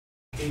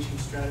simplification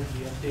strategy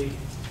update.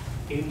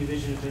 Game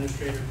Division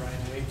Administrator Brian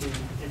Wakeman,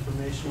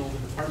 informational.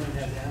 The department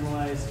has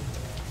analyzed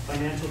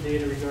financial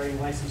data regarding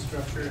license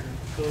structure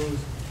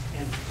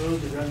and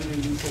proposed a revenue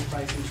neutral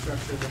pricing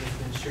structure that has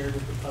been shared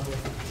with the public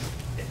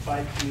at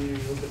 5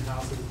 community open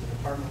houses. The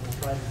department will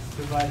try to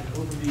provide an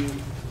overview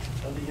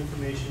of the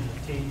information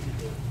obtained to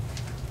date.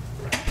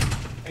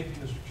 Thank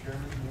you, Mr.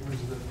 Chairman,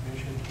 members of the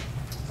commission.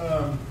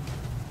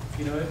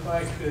 You know, if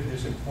I could,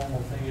 this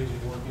informal thing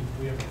isn't working.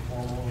 We have a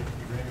formal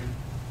agreement.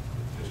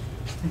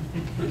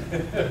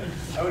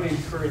 I would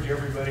encourage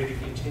everybody to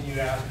continue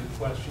asking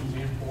questions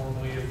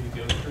informally as we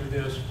go through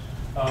this.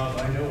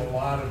 I know a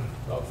lot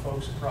of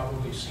folks have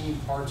probably seen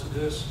parts of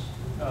this,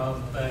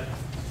 but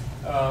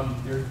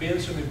there have been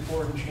some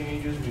important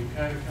changes. We've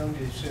kind of come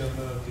to some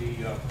of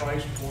the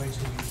price points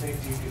that we think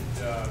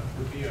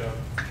would be a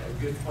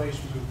good place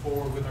to move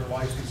forward with our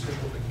license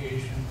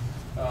simplification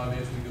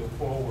as we go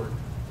forward.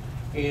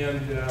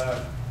 And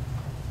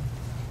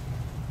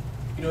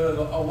you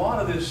know, a lot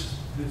of this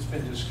that's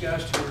been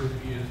discussed here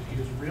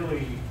is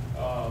really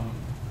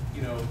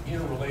you know,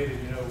 interrelated.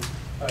 You know,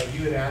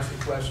 you had asked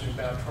a question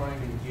about trying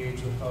to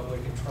engage the public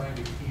and trying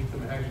to keep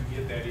them. How do you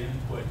get that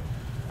input?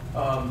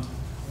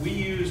 We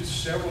used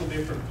several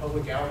different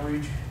public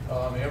outreach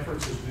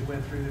efforts as we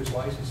went through this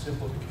license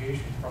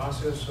simplification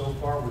process. So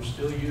far, we're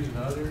still using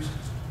others.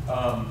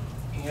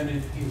 And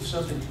it's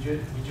something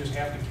we just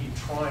have to keep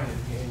trying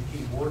and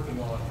keep working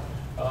on.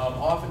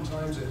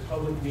 Oftentimes at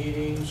public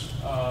meetings,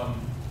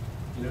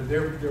 you know,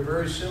 they're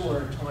very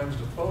similar at times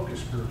to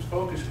focus groups.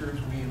 Focus groups,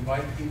 we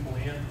invite people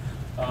in.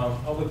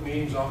 Public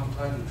meetings,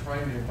 oftentimes we're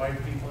trying to invite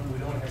people in. We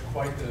don't have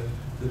quite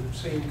the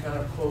same kind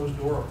of closed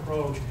door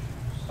approach.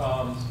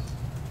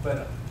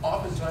 But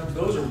oftentimes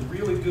those are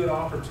really good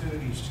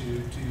opportunities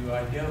to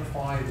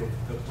identify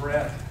the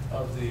breadth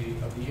of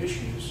the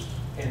issues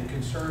and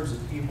concerns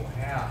that people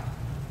have.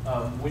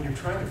 When you're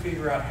trying to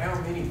figure out how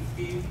many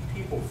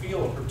people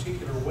feel a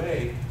particular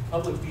way,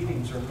 public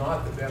meetings are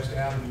not the best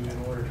avenue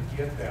in order to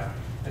get that.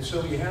 And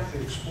so you have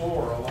to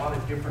explore a lot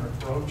of different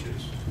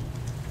approaches.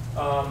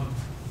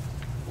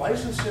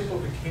 License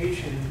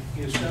simplification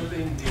is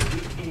something that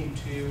we came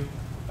to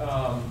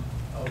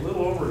a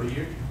little over a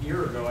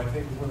year ago, I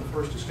think, was one of the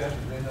first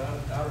discussions. And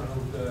I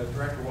don't know,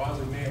 Director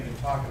Wasley may have been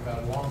talking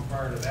about it long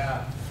prior to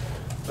that.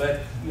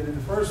 But you know,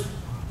 the first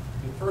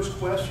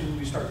question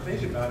we start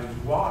thinking about is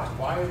why?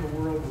 Why in the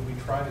world would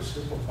we try to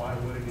simplify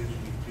what it is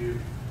we do?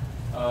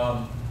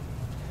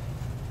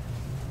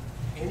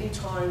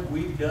 Anytime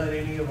we've done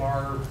any of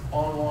our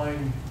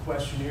online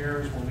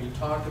questionnaires, when we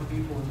talk to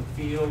people in the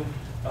field,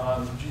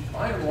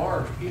 by and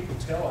large, people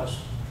tell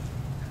us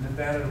the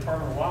Nevada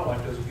Department of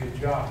Wildlife does a good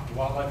job. The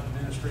Wildlife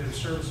Administrative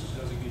Services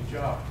does a good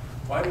job.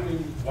 Why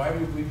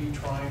would we be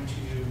trying to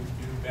do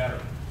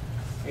better?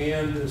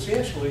 And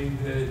essentially,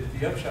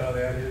 the upshot of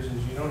that is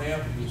you don't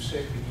have to be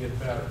sick to get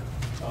better.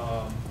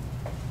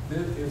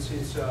 It's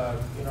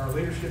in our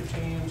leadership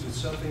teams.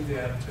 It's something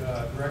that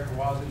Director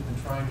Wasley has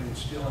been trying to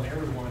instill in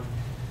everyone.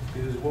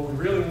 Is what we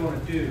really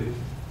want to do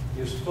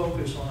is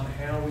focus on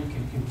how we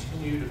can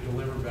continue to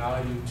deliver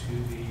value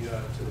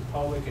to the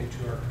public and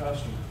to our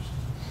customers.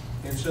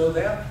 And so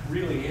that's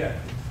really it.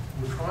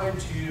 We're trying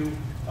to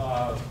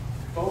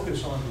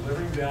focus on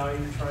delivering value,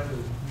 trying to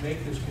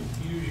make this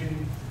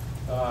confusion.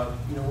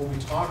 You know, when we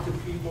talk to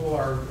people,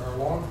 our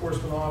law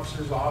enforcement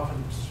officers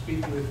often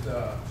speak with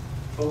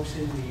folks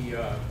in the, you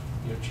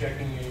know,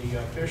 checking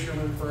a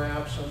fisherman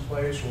perhaps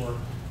someplace, or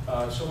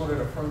someone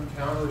at a front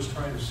counter is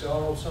trying to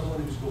sell someone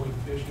who's going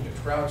fishing a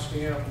trout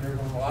stamp, and they're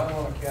going, well, I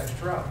don't want to catch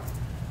trout.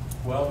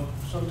 Well,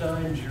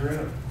 sometimes you're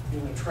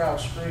in a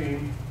trout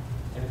stream,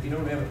 and if you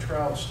don't have a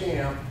trout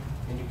stamp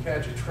and you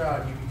catch a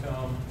trout, you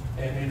become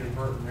an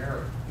inadvertent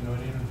error, you know,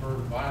 an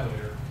inadvertent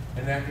violator,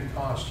 and that can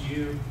cost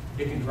you.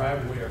 It can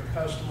drive away our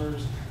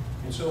customers.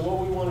 And so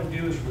what we want to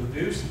do is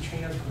reduce the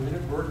chance for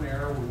inadvertent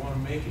error. We want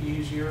to make it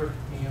easier,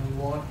 and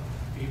we want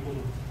people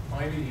to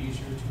find it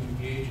easier to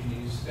engage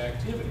in these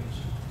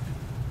activities.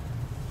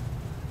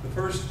 The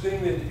first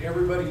thing that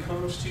everybody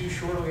comes to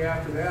shortly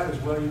after that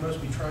is, well, you must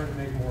be trying to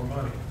make more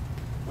money.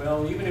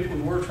 Well, even if we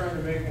were trying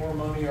to make more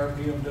money, our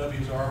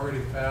BMWs are already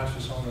the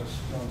fastest on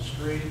the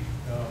street.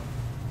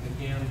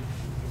 Again,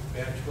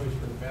 bad choice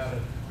for Nevada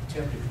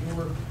attempted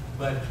humor.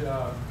 But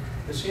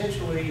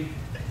essentially,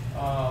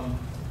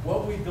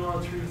 what we've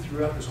gone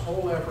throughout this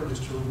whole effort is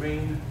to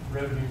remain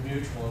revenue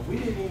neutral. And we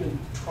didn't even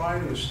try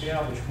to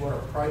establish what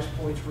our price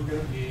points were going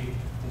to be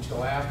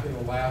until after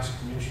the last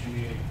commission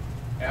meeting.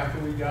 After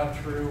we got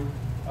through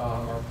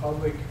our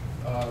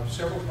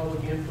several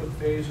public input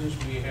phases,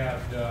 we had,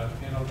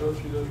 and I'll go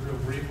through those real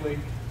briefly,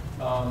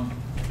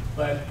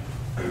 but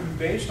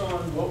based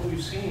on what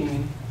we've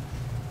seen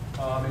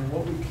and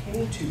what we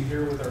came to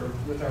here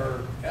with our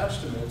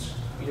estimates,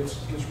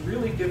 it's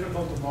really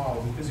difficult to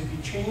model, because if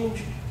you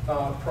change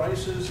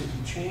prices, if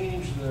you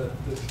change the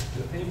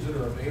things that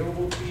are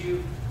available to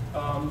you,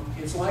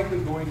 it's likely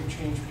going to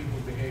change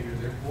people's behavior.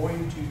 They're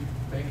going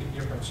to make a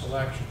different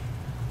selection.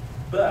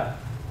 But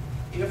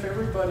if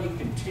everybody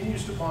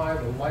continues to buy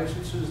the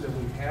licenses that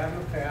we've had in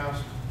the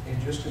past,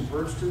 and just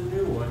converts to the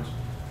new ones,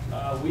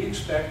 we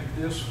expect that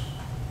this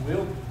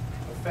will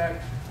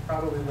affect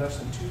probably less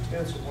than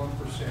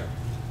 0.2%,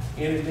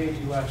 and it may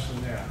be less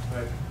than that.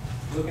 But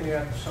looking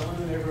at somewhere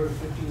in the neighborhood of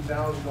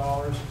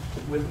 $15,000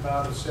 with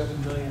about a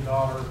 $7 million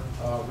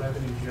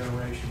revenue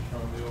generation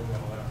from the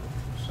overall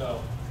effort.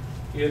 So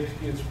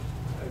it's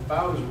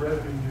about as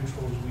revenue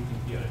neutral as we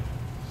can get it.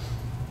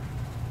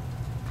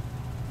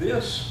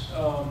 This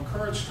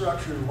current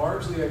structure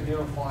largely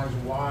identifies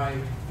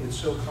why it's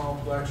so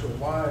complex, or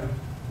why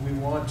we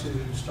want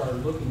to start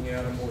looking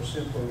at a more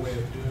simpler way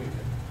of doing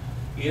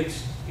it.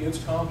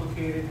 It's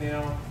complicated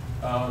now.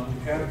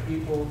 We've had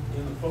people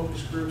in the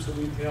focus groups that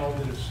we've held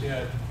that have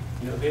said,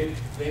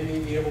 they may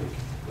be able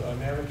to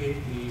navigate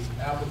the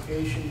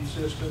application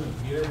system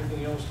and get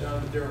everything else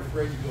done, but they're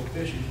afraid to go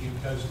fishing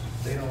because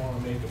they don't want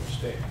to make a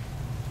mistake.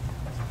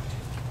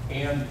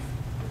 And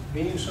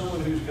being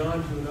someone who's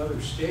gone to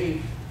another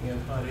state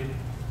and hunted,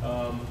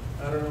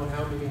 I don't know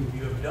how many of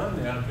you have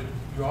done that, but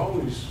you're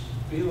always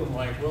feeling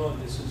like, well,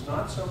 this is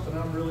not something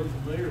I'm really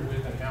familiar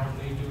with, and how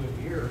they do it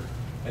here,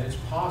 and it's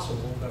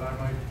possible that I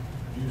might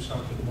do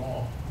something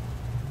wrong.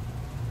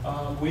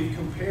 We've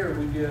compared,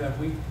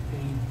 we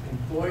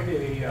employed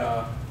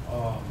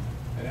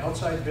an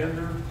outside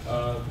vendor,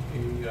 a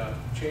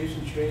Chase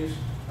and Chase,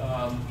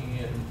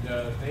 and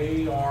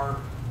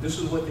this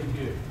is what they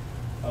do.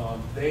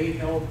 They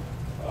help,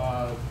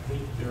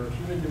 they're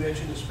human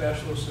dimension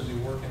specialists, and they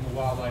work in the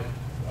wildlife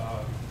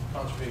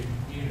conservation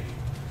community.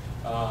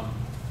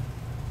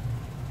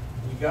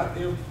 We got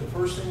them, the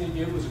first thing they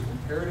did was a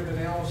comparative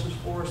analysis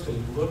for us. They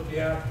looked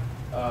at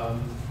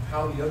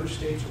how the other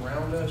states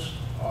around us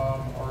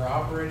are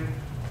operating,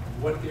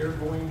 what they're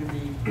going to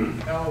be,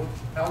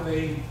 how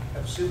they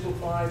have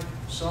simplified.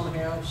 Some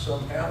have,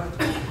 some haven't.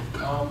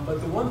 But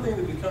the one thing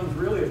that becomes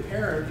really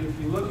apparent, if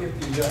you look at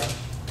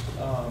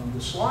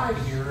the slide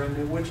here, and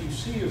then what you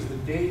see is the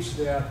dates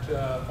that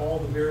all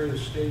the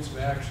various states have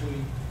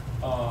actually,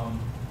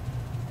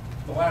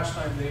 the last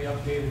time they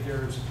updated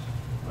theirs,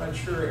 I'm not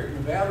sure,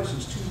 Nevada's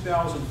is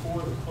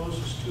 2004, the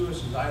closest to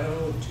us is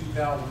Idaho in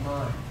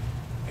 2009.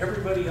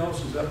 Everybody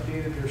else has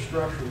updated their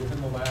structure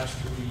within the last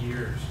 3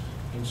 years.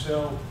 And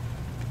so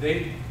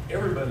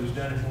everybody's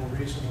done it more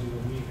recently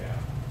than we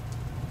have.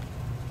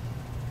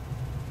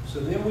 So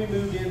then we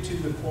moved into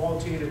the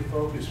qualitative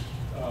focus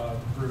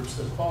groups,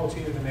 the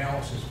qualitative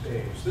analysis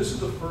phase. This is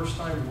the first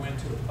time we went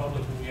to the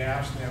public and we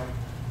asked them,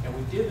 and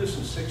we did this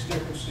in 6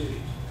 different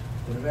cities.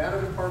 The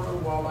Nevada Department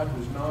of Wildlife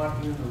was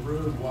not in the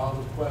room while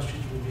the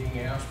questions were being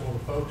asked, while the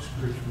focus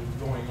groups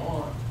were going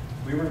on.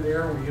 We were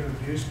there, we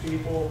introduced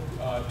people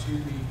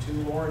to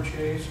Lauren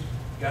Chase,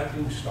 got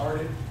things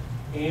started,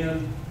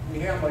 and we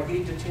had like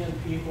 8 to 10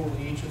 people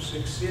in each of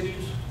 6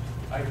 cities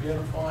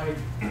identified.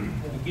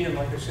 And again,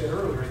 like I said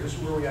earlier, this is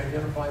where we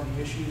identified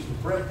the issues, the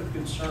breadth of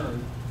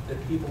concern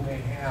that people may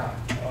have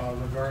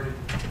regarding.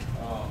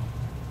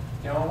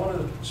 Now I want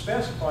to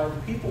specify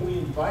the people we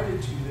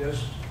invited to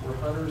this were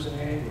hunters and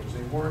anglers.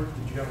 They weren't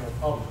the general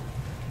public.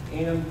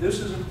 And this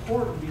is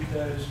important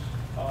because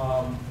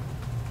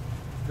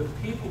the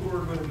people who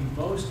are going to be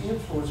most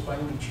influenced by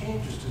any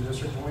changes to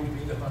this are going to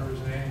be the hunters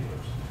and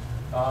anglers.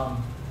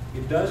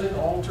 It doesn't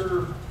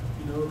alter,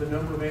 the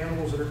number of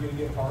animals that are going to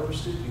get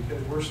harvested,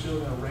 because we're still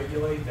going to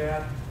regulate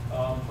that.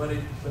 But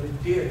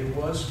it did. It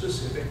was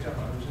specific to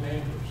hunters and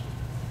anglers.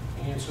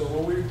 And so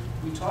what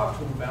we talked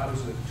to them about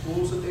is the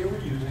tools that they were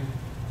using,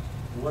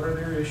 what are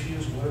their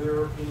issues, what are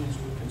their opinions,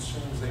 what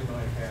concerns they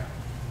might have.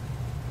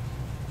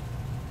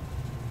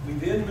 We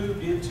then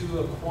moved into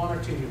a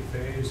quantitative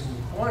phase. In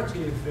the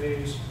quantitative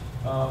phase,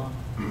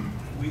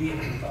 we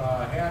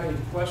had a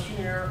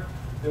questionnaire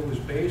that was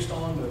based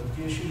on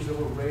the issues that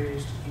were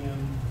raised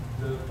in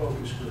the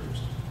focus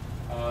groups.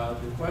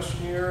 The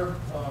questionnaire,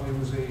 it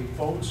was a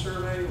phone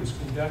survey. It was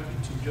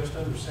conducted to just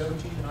under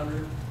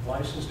 1,700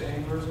 licensed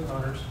anglers and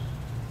hunters.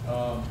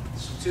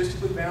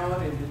 Statistically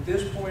valid, and at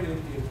this point,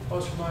 it's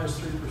plus or minus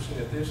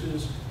 3%. This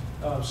is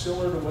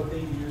similar to what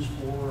they use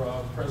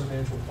for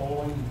presidential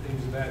polling and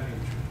things of that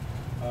nature.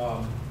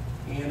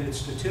 And it's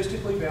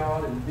statistically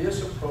valid, and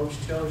this approach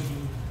tells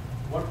you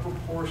what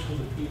proportion of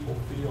the people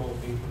feel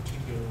a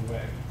particular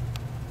way.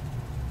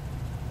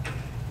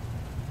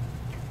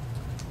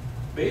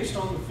 Based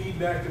on the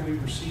feedback that we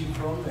received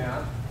from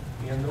that,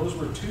 and those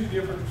were 2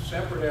 different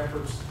separate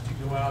efforts to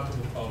go out to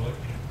the public.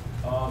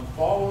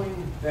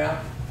 Following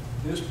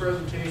this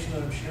presentation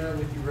that I'm sharing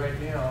with you right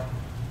now,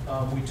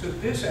 we took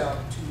this out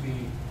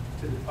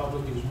to the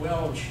public as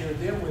well and shared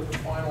them with the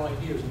final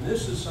ideas. And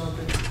this is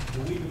something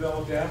that we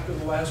developed after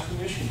the last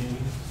commission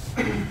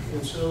meeting.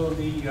 And so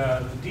the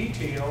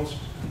details,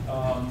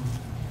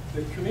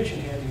 the commission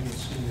hadn't even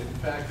seen it. In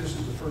fact, this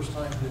is the first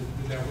time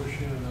that we're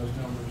sharing those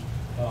numbers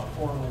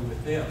formally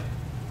with them.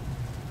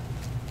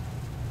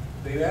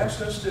 They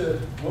asked us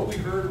what we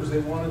heard was they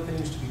wanted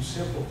things to be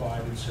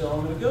simplified. And so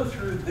I'm going to go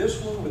through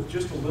this one with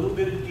just a little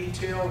bit of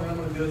detail, and then I'm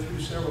going to go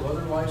through several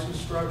other license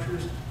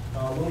structures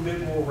a little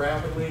bit more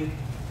rapidly.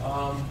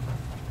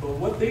 But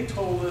what they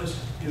told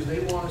us is they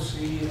want to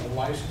see a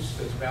license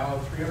that's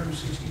valid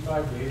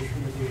 365 days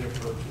from the date of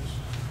purchase.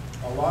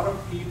 A lot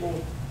of people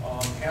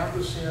have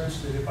the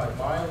sense that if I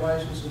buy a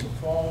license in the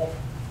fall,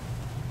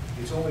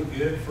 it's only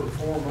good for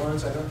 4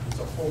 months. It's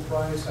a full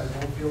price. I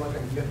don't feel like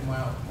I'm getting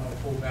my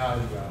full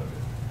value out of it.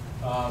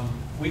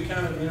 We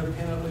kind of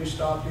independently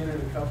stopped in at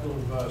a couple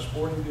of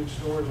sporting goods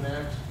stores and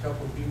asked a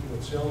couple of people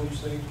that sell these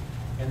things,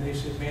 and they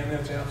said, man,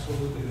 that's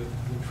absolutely the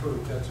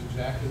truth. That's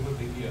exactly what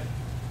they get.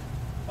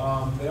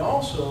 They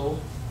also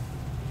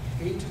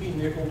hate to be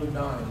nickeled and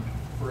dimed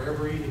for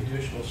every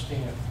additional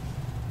stamp.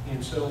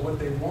 And so what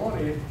they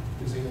wanted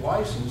is a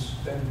license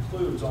that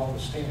includes all the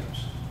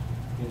stamps.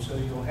 And so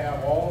you'll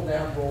have all of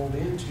that rolled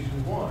into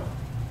one.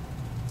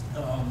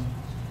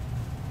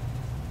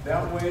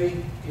 That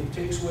way, it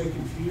takes away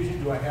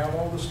confusion. Do I have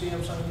all the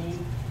stamps I need?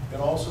 It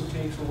also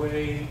takes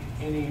away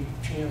any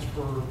chance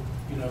for,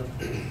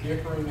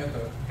 dickering at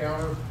the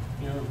counter.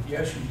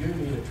 Yes, you do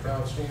need a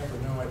trout stamp, or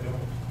no, I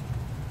don't.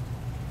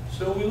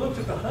 So we looked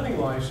at the hunting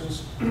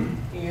license,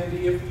 and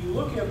if you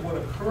look at what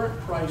a current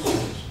price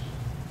is,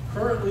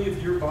 currently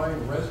if you're buying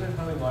a resident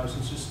hunting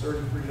license, it's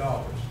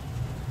 $33.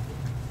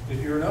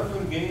 If you're an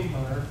upland game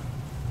hunter,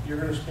 you're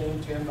going to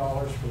spend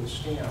 $10 for the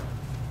stamp.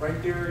 Right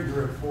there,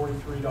 you're at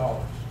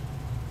 $43.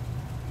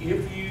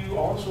 If you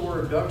also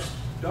are a duck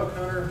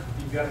hunter,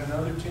 you've got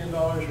another $10,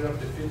 you're up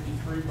to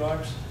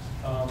 $53.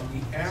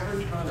 The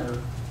average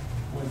hunter,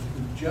 who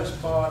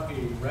just bought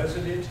a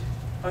resident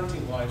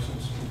hunting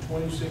license in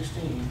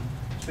 2016,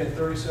 spent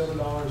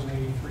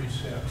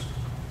 $37.83.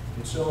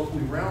 And so if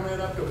we round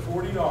that up to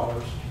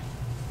 $40,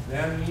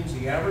 that means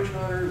the average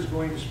hunter is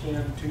going to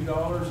spend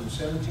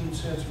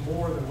 $2.17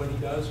 more than what he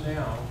does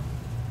now,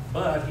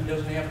 but he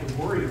doesn't have to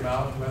worry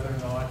about whether or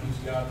not he's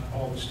got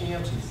all the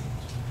stamps he needs.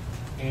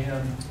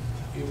 And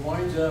it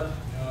winds up,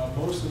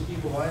 most of the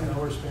people I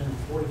know are spending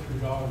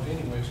 $43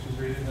 anyways, because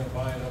they're either going to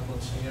buy an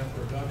upland stamp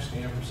or a duck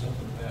stamp or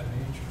something of that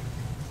nature.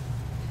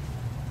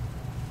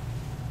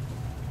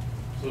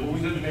 So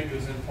we didn't make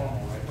this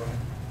informal, right, Brian?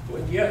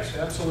 Well, yes,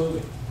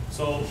 absolutely.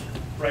 So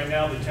right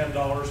now, the $10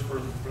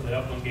 for the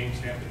upland game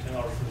stamp, the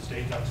 $10 for the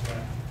state duck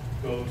stamp,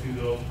 go to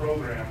those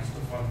programs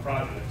to fund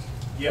projects.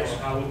 Yes. So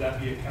how would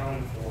that be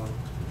accounted for?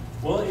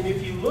 Well, and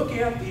if you look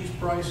at these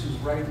prices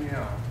right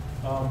now,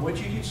 what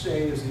you could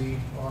say is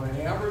on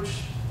an average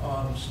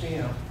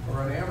stamp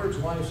or an average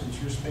license,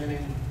 you're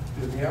spending,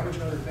 the average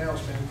hunter now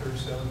is spending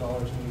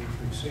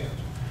 $37.83.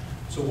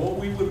 So what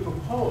we would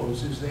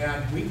propose is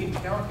that we can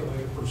calculate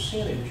a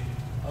percentage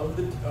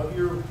of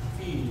your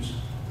fees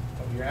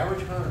of your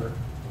average hunter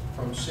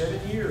from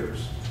 7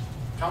 years.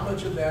 How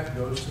much of that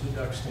goes to the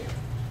duck stamp?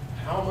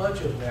 How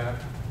much of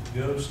that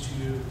goes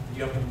to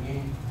the upland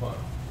game fund?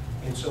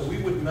 And so we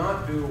would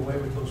not do away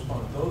with those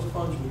funds. Those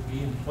funds would be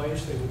in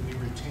place, they would be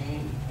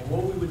retained. And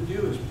what we would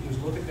do is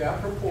look at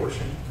that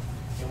proportion,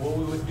 and what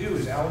we would do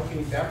is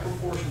allocate that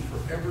proportion for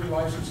every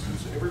license,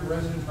 every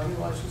resident hunting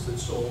license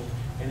that's sold,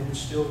 and it would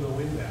still go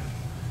in that.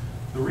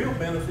 The real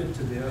benefit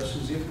to this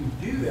is if we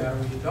do that,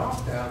 and we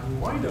adopt that, we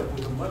wind up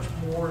with a much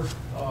more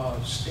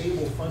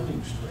stable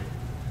funding stream.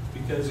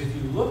 Because if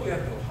you look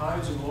at the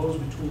highs and lows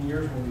between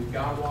years when we've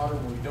got water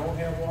and we don't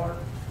have water,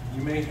 we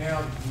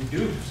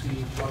do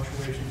see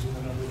fluctuations in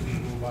the number of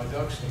people who buy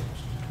duck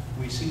stamps.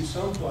 We see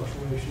some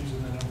fluctuations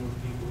in the number of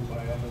people who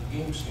buy other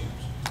game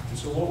stamps. And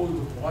so what we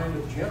would wind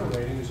up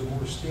generating is a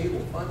more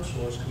stable fund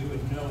source, and we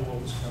would know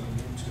what was coming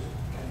into it.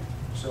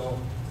 So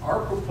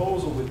our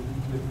proposal with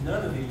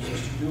none of these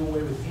is to do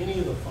away with any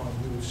of the funds.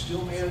 We would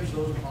still manage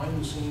those behind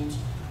the scenes,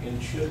 and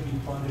it should be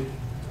funded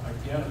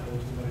identical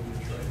to what it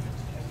is right now.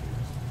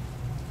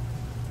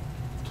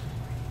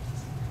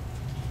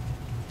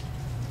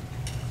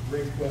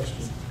 Great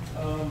question.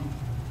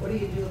 What do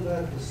you do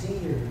about the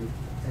senior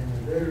and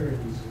the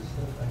veterans and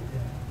stuff like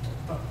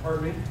that?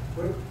 Pardon me?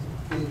 What if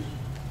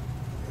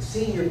a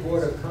senior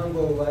bought a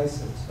combo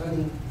license,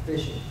 hunting,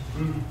 fishing?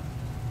 Mm-hmm.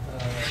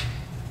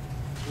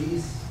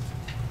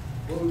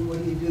 What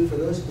do you do for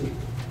those people?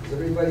 Is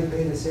everybody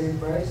paying the same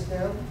price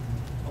now?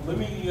 Let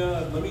me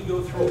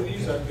go through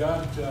these. I've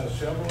got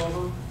several of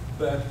them,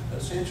 but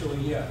essentially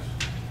yes.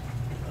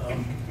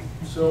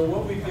 So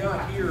what we've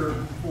got here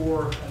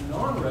for a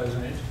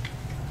non-resident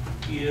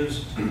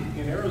is,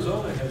 in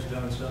Arizona has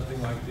done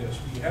something like this.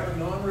 We have a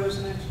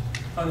non-resident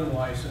hunting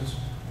license.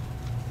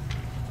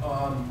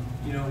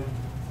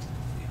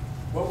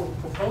 What we're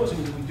proposing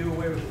is we do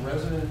away with the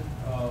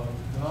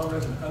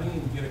non-resident hunting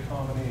and get a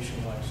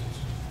combination license.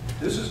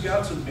 This has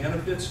got some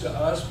benefits to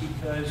us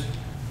because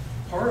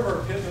part of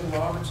our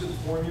Pittman-Robertson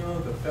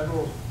formula, the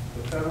federal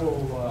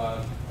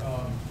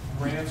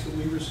grants that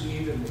we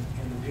receive and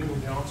the deal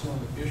with Johnson on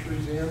the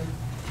fisheries end,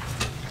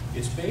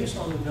 it's based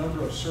on the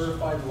number of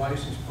certified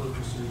license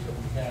purchasers that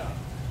we have.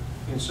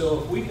 And so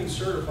if we can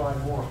certify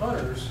more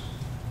hunters,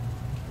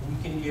 we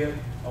can get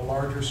a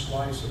larger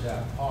slice of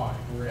that pie.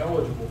 We're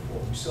eligible for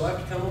it. We still have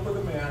to come up with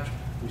a match.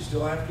 We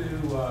still have to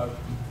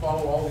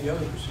follow all the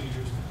other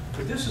procedures.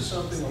 But this is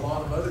something a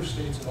lot of other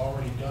states have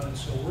already done, and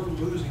so we're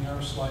losing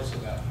our slice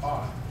of that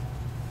pie.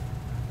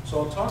 So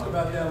I'll talk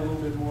about that a little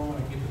bit more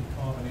when I get to the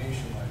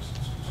combination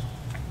licenses.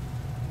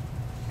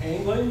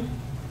 Angling,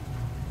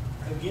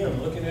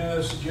 again, looking at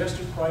a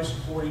suggested price of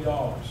 $40.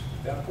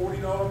 That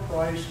 $40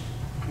 price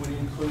would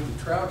include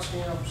the trout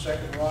stamp,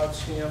 second rod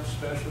stamp,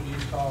 special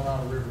use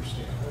Colorado River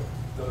stamp.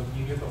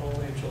 You get the whole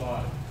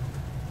enchilada.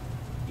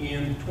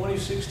 In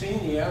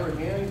 2016, the average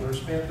angler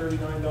spent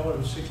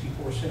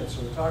 $39.64.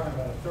 So we're talking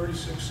about a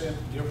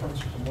 36-cent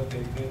difference from what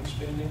they've been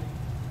spending.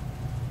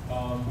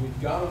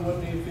 We've got a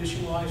one-day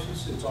fishing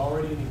license. It's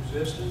already in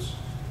existence.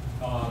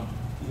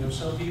 You know,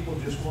 some people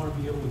just want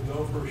to be able to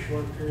go for a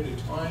short period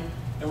of time,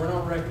 and we're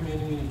not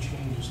recommending any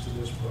changes to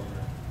this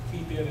program.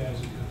 Keep it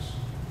as it is.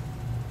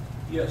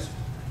 Yes?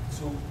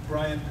 So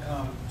Brian,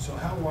 so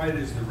how wide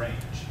is the range?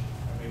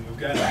 I mean, we've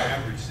got an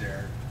average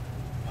there.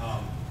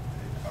 Are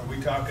we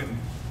talking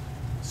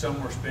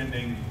some we're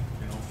spending,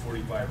 you know,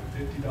 $45 or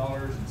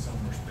 $50, and some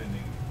we're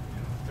spending, you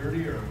know,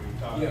 $30, or are we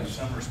talking Yes.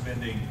 some are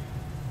spending,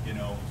 you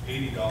know,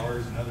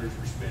 $80, and others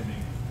are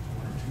spending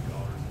 $1 or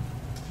 $2?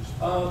 Just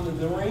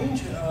The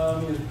range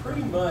is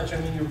pretty much, I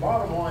mean, your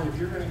bottom line, if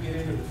you're going to get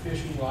into the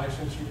fishing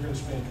license, you're going to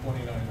spend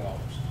 $29.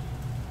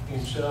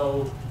 And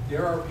so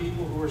there are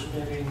people who are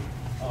spending,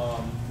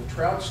 the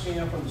trout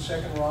stamp and the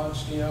second rod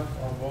stamp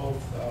are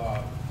both,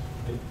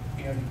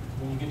 and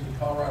when you get to the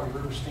Colorado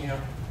River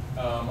stamp,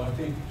 I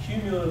think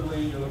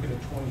cumulatively you're looking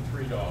at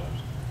 $23.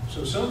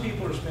 So some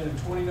people are spending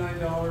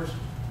 $29,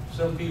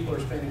 some people are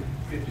spending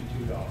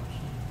 $52.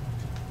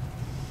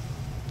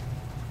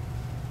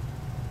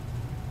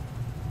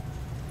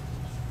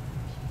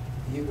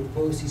 You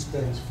propose he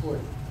spends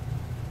 40.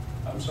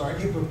 I'm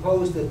sorry? You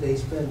propose that they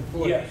spend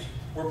 40. Yes,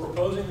 we're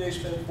proposing they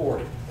spend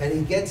 40. And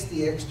he gets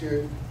the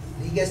extra,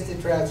 he gets the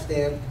trout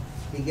stamp,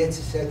 he gets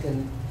a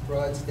second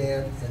rod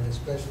stamp, and a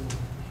special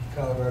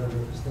Colorado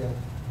River stamp,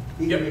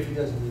 even Yep. if he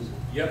doesn't use it.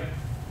 Yep,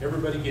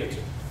 everybody gets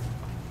it.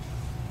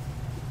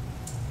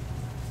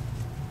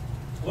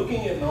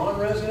 Looking at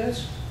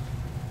non-residents,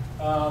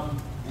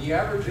 the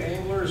average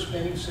angler is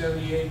spending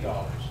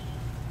 $78.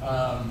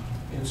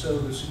 And so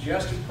the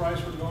suggested price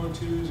we're going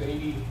to is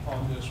 $80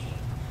 on this one.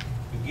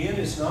 Again,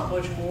 it's not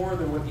much more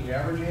than what the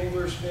average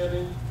angler is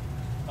spending,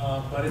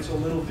 but it's a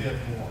little bit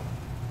more.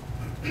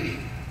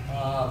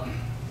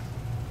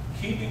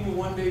 Keeping the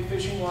one-day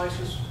fishing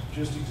license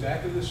just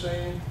exactly the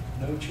same,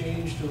 no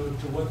change to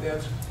what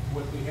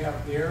we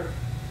have there.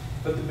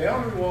 But the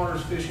Boundary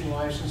Waters fishing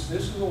license,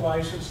 this is a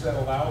license that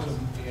allows a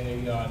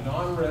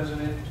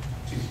non-resident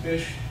to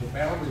fish the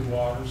Boundary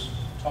Waters,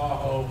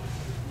 Tahoe,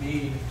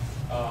 Mead,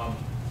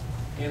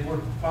 and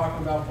we're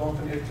talking about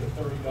bumping it to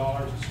 $30,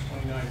 it's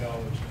 $29 now.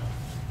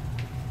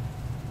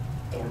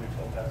 That would be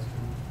towpath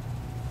too.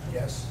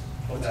 Yes.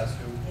 Towpath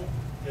too.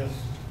 Yes.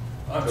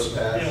 I'm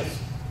sorry. Yes.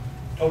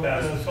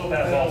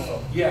 Towpath also.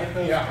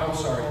 Yeah, I'm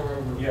sorry,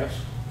 yes.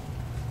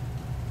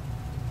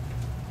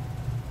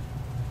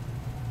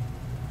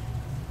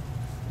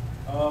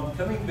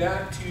 Coming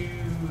back to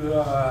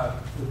the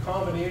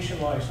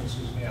combination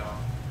licenses now,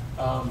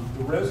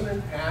 the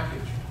resident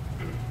package.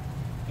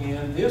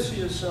 And this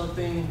is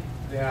something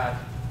that,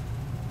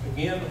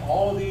 again,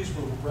 all of these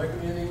we're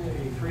recommending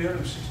a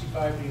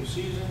 365-day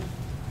season.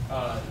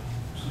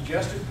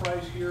 Suggested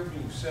price here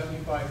being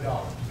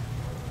 $75.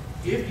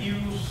 If you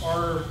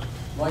are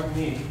like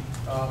me,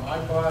 I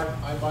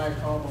buy a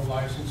combo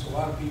license. A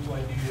lot of people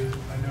I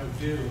know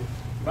do. You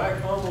buy a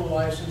combo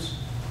license,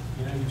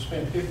 you know, you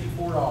spend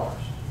 $54.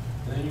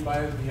 And then you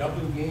buy the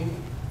upland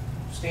game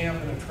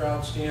stamp and a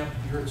trout stamp,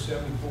 you're at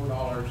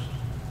 $74.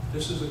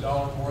 This is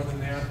 $1 more than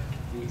that.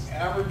 The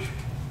average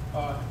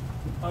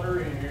hunter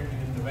in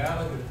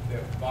Nevada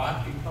that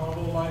bought a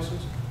combo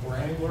license or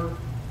angler,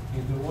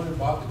 the one who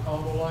bought the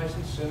combo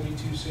license,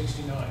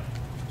 $72.69.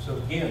 So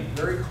again,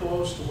 very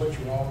close to what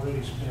you're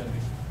already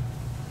spending.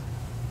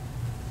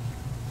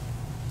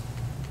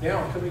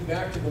 Now, coming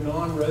back to the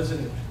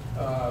non-resident,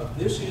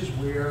 this is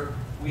where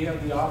we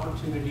have the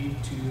opportunity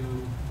to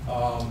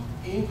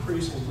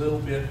increase a little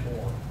bit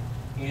more.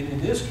 And in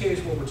this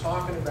case, what we're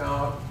talking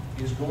about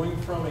is going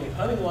from a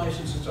hunting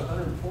license that's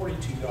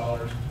 $142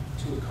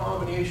 to a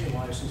combination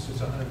license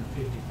that's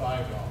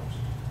 $155.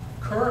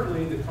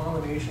 Currently, the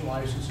combination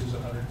license is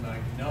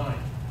 $199.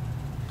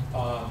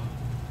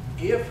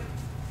 If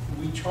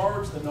we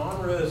charge the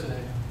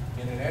non-resident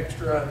in an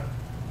extra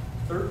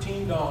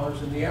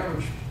 $13, and the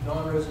average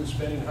non-resident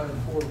spending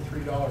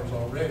 $143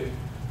 already,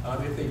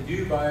 if they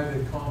do buy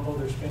the combo,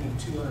 they're spending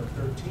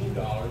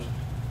 $213.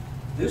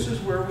 This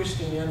is where we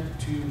stand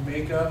to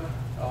make up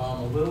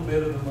a little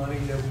bit of the money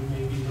that we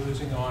may be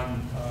losing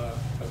on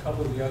a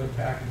couple of the other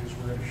packages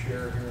we're going to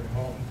share here in a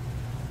moment.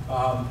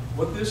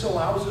 What this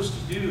allows us to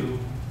do,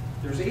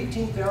 there's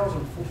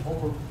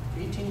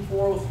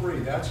 18,403,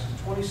 that's in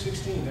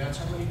 2016, that's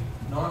how many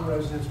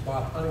non-residents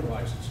bought hunting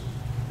licenses.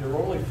 There were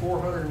only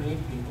 408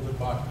 people that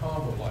bought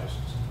combo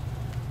licenses.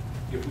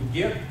 If we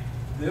get,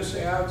 this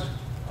adds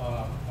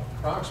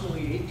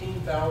approximately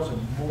 18,000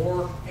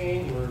 more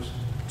anglers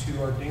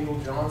to our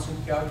Dingle-Johnson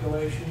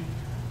calculation.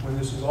 When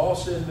this is all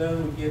said and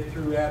done, we get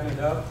through adding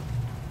it up,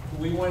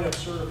 we wind up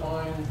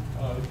certifying,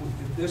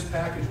 if this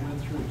package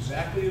went through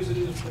exactly as it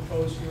is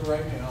proposed here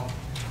right now,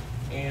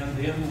 and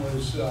then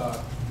was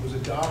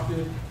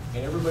adopted,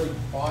 and everybody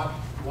bought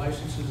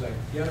licenses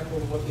identical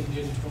to what they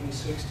did in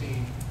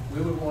 2016,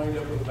 we would wind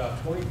up with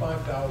about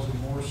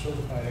 25,000 more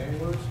certified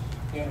anglers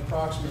and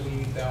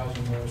approximately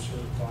 8,000 more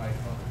certified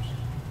hunters.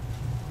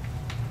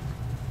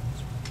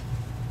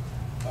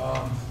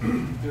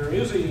 There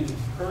is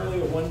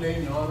currently a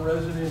one-day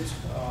non-resident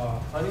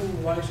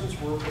hunting license.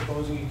 We're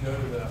proposing to go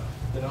to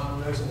the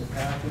non-resident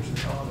package,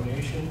 the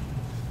combination.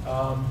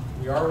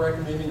 We are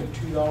recommending a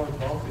 $2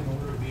 bump in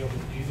order to be able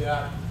to do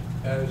that.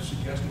 At a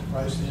suggested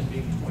price then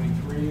being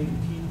 $23,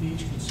 and keep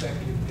each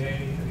consecutive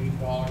day at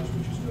 $8,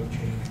 which is no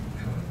change from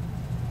current.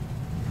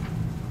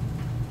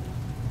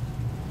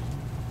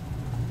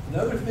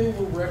 Another thing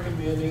we're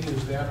recommending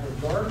is that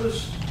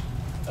regardless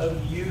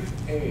of youth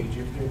age,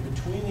 if they're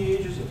between the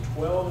ages of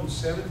 12 and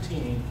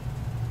 17,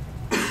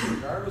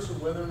 regardless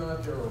of whether or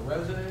not they're a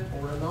resident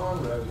or a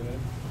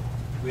non-resident,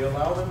 we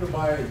allow them to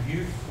buy a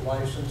youth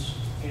license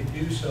and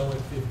do so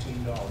at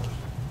 $15.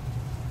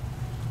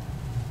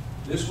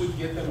 This would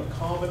get them a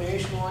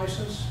combination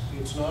license.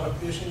 It's not a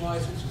fishing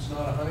license, it's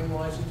not a hunting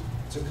license,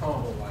 it's a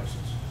combo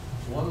license.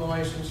 One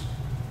license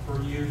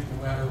for youth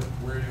no matter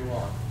where you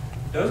are.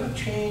 Doesn't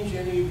change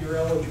any of your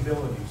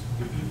eligibilities.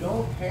 If you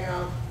don't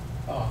have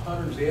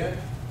hunter's ed,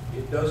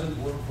 it doesn't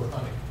work for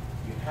hunting.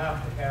 You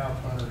have to have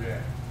hunter's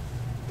ed.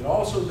 It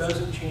also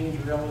doesn't change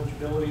your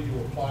eligibility to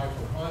apply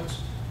for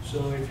hunts.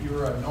 So if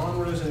you're a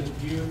non-resident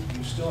youth,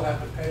 you still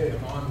have to pay a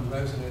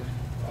non-resident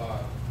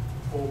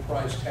full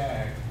price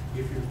tag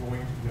if you're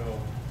going to go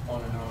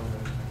on a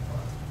non-resident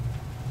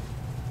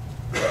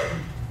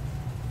hunt.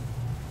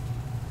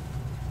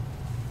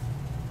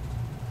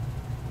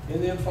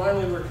 And then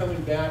finally, we're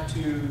coming back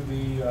to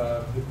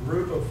the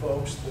group of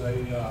folks,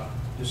 the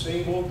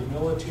disabled, the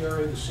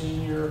military, the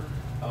senior,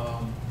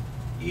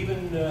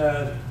 even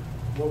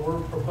what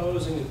we're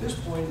proposing at this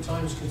point in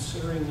time is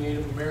considering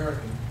Native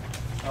American.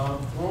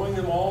 Throwing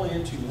them all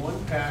into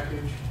one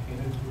package, and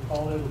we're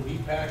calling it a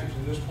elite package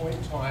at this point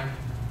in time,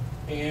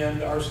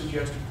 and our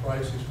suggested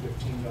price is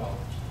 $15.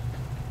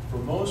 For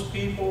most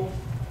people,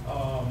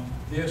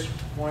 this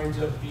winds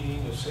up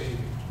being a savings.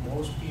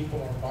 Most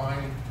people are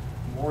buying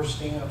more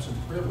stamps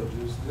and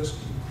privileges. This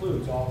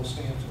includes all the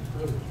stamps and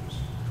privileges.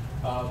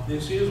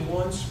 This is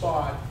one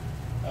spot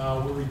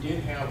where we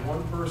did have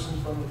one person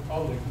from the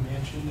public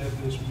mention that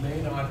this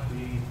may not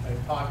be a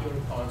popular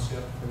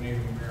concept for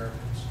Native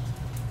Americans.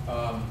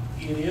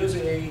 It is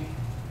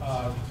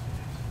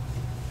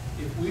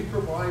if we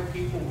provide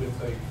people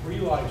with a free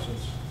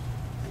license,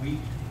 we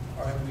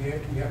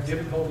have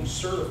difficulty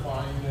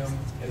certifying them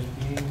as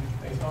being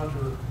a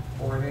hunter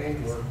or an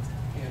angler,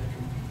 and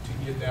to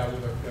get that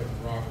with our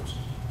Kevin Robertson.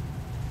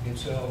 And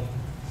so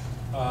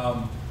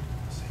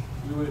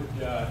we would,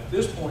 at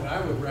this point,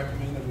 I would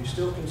recommend that we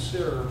still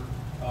consider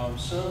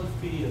some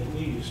fee at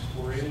least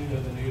for any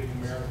of the Native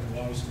American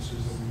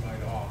licenses that we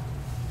might offer.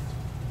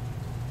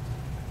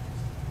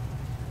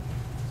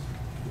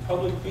 The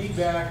public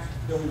feedback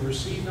that we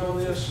received on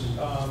this,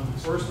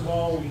 first of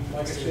all,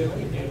 like I said,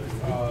 we did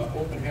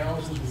open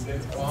houses, we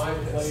did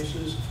 5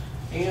 places,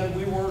 and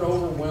we weren't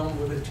overwhelmed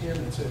with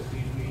attendance at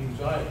these meetings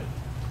either.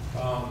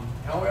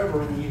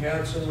 However, we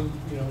had some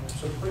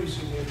pretty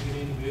significant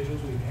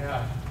individuals. We've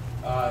had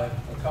a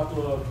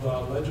couple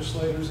of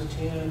legislators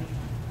attend.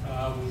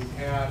 We've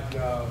had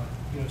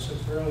some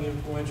fairly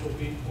influential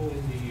people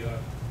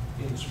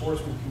in the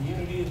sportsman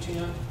community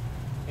attend,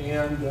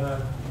 and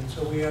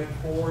so we had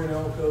 4 in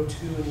Elko,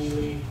 2 in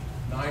Ely,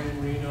 9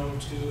 in Reno,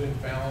 2 in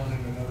Fallon,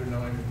 and another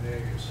 9 in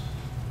Vegas.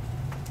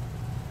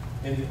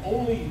 And the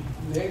only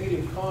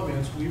negative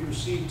comments we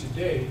received to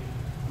date,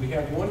 we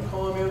had one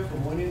comment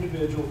from one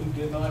individual who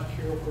did not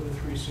care for the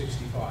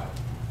 365.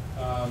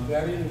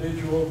 That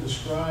individual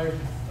described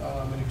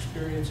an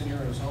experience in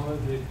Arizona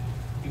that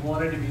he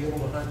wanted to be able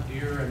to hunt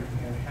deer and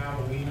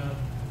javelina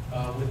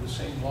with the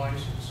same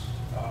license.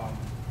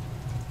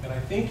 And I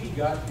think he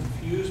got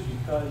confused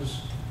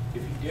because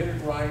if he did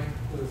it right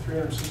with a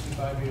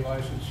 365-day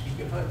license, he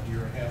could hunt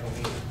deer and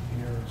javelina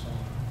in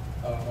Arizona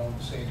on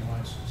the same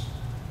license.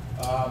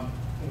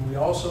 And we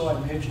also, I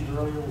mentioned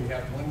earlier, we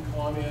had one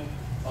comment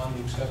on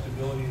the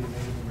acceptability of the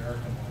Native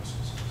American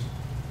licenses.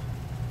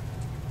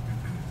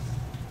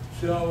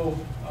 So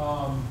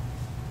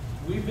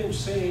we've been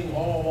saying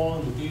all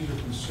along that these are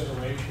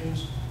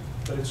considerations,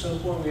 but at some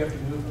point we have to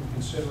move from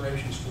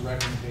considerations to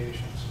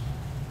recommendations.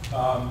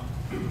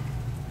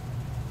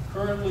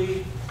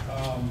 Currently,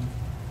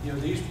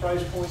 these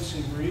price points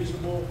seem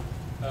reasonable.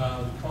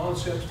 The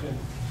concept's been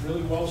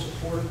really well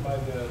supported by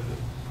the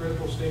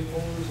critical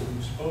stakeholders that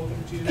we've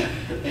spoken to.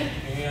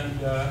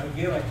 And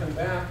again, I come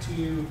back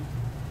to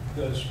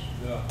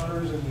the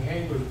hunters and the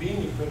anglers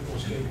being the critical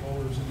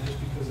stakeholders in this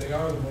because they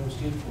are the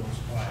most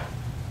influenced by it.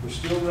 We're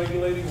still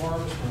regulating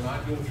harvest. We're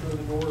not going to throw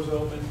the doors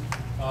open.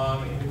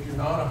 And if you're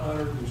not a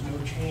hunter, there's no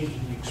change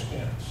in the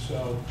expense.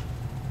 So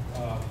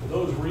for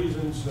those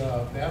reasons,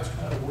 that's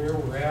kind of where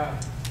we're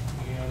at.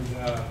 And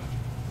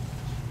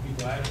be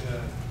glad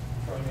to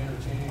try and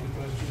entertain any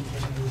questions.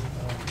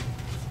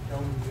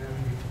 Tell me if you have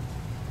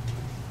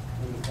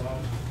any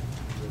thoughts.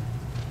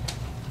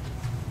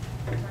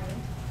 Brian?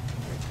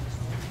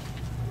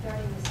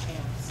 Regarding the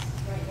stamps,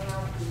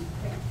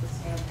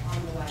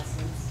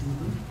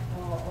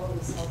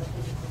 we sell the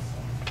physical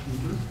stamp.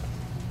 Mhm.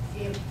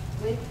 If,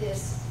 with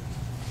this,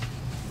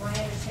 my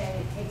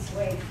understanding, it takes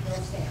away no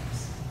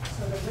stamps.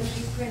 So there wouldn't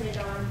be printed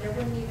on, there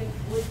wouldn't even,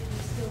 would we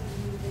still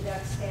do the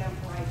duck stamp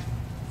like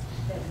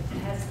that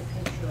has the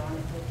picture on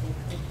it that they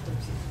could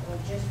purchase, or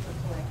just for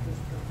collector's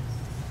purposes?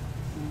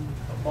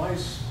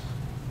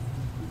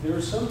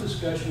 There's some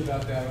discussion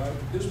about that.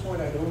 At this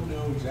point, I don't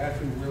know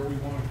exactly where we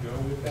want to go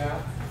with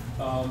that.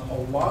 A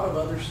lot of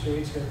other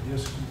states have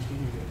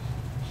discontinued it.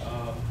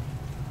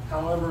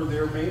 However,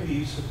 there may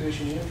be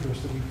sufficient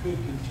interest that we could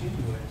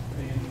continue it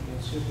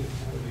and simply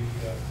for the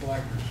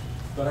collectors.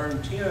 But our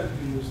intent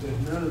is that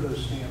none of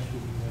those stamps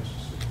will be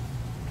necessary.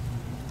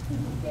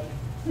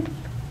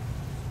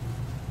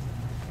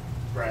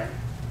 Brian,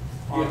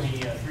 on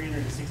Yes. the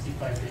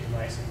 365-day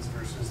license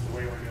versus the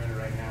way we're doing it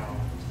right now,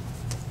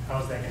 how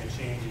is that going to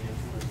change in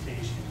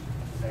implementation?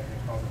 Is that going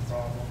to cause a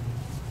problem?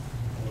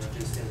 Or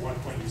just at one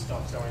point you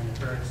stop selling the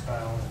current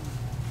style?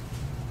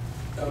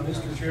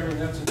 Mr. Chairman,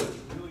 that's a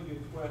really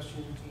good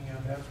question, and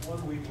that's one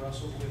we've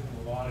wrestled with in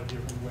a lot of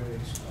different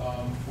ways.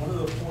 One of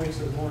the points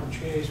that Lauren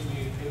Chase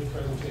made in his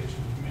presentation to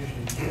the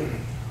commission is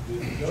if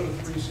you go to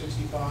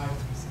 365,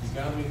 you've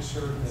got to make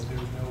certain that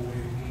there's no way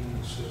to game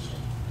the system.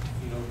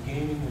 You know,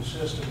 gaming the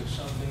system is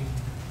something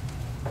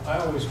I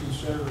always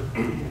consider,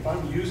 if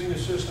I'm using the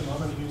system, I'm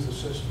going to use the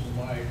system to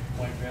my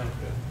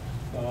benefit.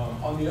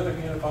 On the other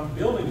hand, if I'm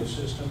building a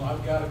system,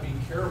 I've got to be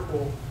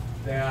careful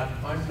that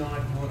I'm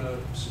not going to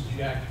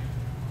subject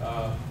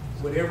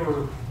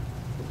whatever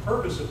the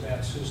purpose of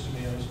that system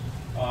is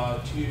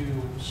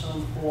to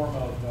some form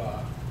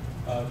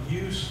of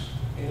use,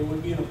 and it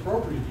would be an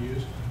appropriate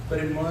use, but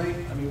it might,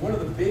 I mean, one of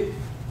the big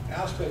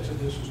aspects of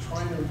this is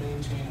trying to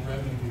maintain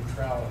revenue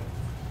neutrality.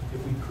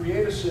 If we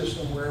create a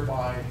system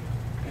whereby,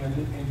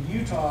 and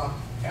Utah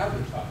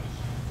advertises,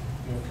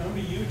 you know, come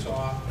to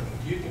Utah,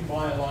 you can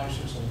buy a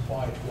license and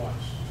apply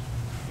twice.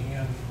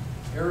 And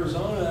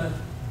Arizona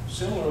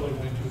similarly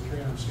went to a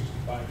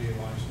 365-day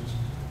license.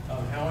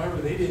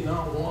 However, they did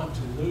not want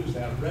to lose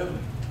that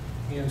revenue.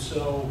 And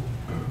so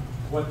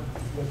what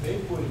they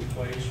put in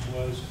place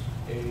was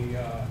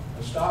a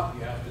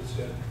stopgap that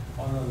said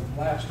on the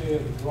last day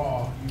of the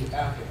draw, you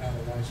have to have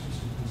a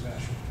license in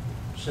possession.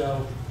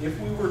 So if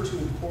we were to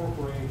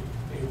incorporate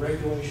a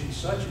regulation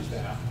such as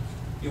that,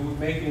 it would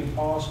make it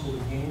impossible to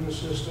game the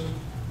system.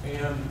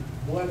 And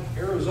what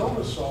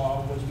Arizona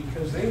saw was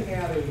because they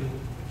had a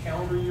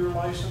calendar year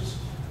license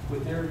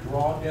with their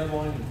draw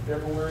deadline in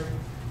February,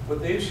 what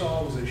they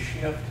saw was a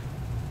shift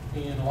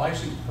in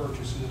license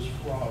purchases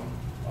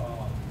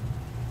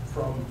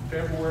from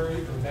February,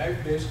 or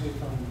basically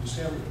from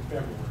December to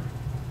February.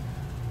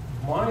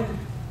 My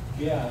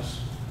guess,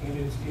 and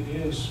it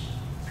is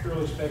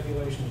purely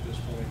speculation at this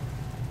point,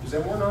 is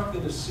that we're not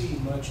going to see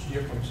much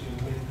difference in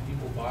the way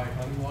people buy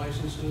hunting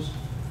licenses.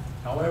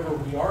 However,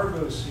 we are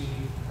going to see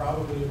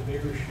probably a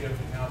bigger shift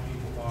in how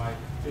people buy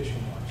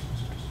fishing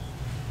licenses.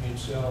 And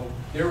so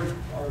there is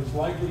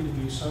likely to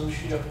be some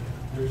shift.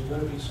 There's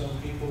going to be some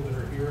people that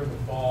are here in the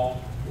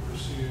fall to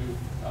pursue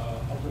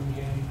upland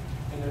game,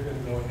 and they're going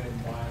to go ahead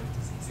and buy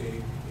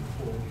a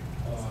full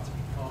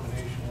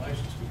combination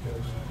license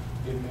because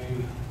it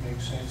may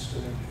make sense to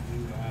them to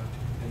do that,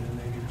 and then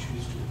they can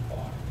choose to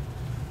apply.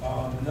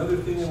 Another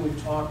thing that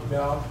we've talked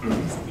about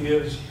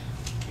is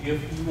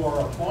if you are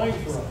applying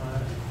for a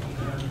hunt,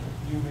 and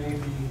you may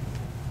be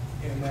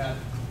in that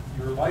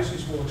your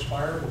license will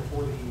expire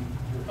before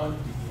your hunt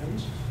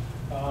begins,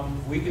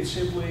 we could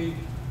simply,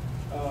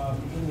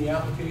 in the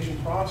application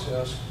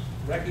process,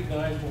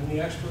 recognize when the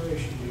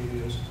expiration date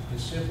is, and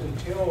simply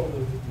tell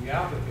the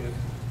applicant,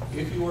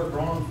 if you are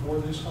drawn for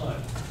this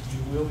hunt, you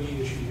will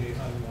be issued a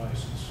hunting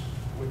license.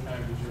 What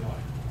kind would you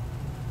like?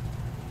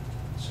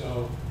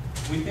 So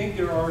we think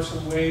there are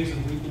some ways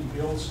that we can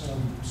build some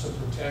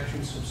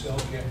protection, some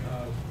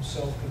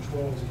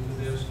self-controls into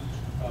this,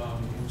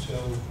 and so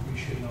we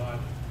should not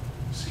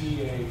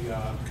see a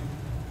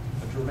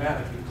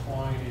dramatic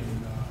decline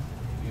in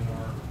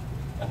our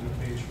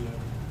base revenue.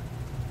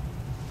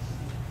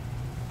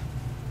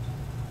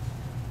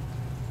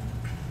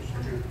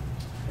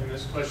 And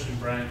this question,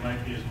 Brian,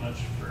 might be as much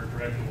for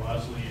Director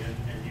Wasley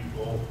and you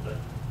both, but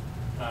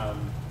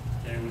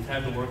and we've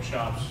had the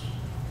workshops,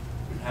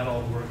 we've had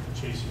all the work that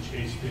Chase and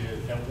Chase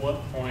did. At what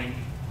point,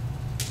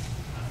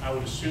 I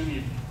would assume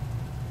you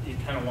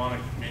kind of want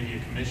maybe a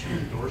commission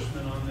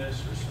endorsement on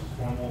this or some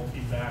formal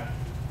feedback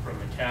from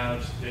the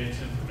cabs. Today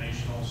it's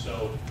informational,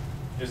 so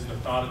is the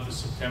thought at the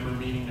September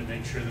meeting to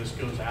make sure this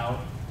goes out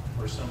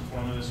or some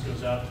form of this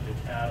goes out to the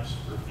cabs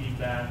for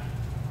feedback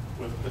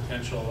with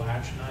potential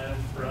action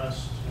item for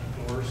us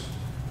to endorse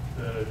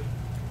the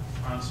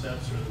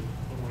concepts or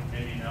what we're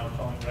maybe now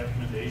calling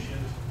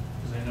recommendations?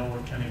 Because I know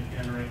we're kind of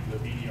entering the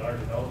BDR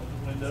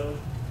development window.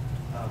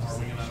 Are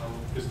we gonna,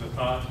 is the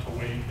thought to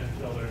wait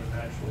until there's an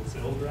actual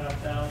bill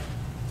draft out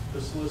to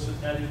solicit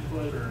that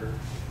input, or?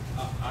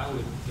 I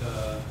would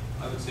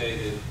say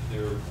that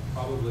there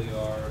probably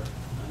are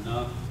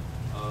enough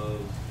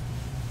of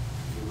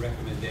the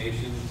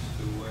recommendations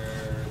to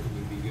where it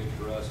would be good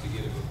for us to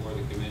get it before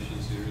the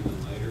commission sooner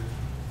than later.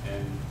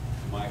 And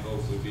Michael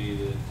hope would be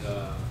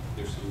that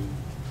there's some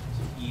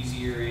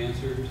easier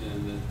answers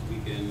and that we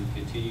can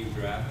continue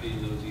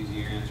drafting those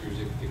easier answers.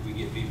 If we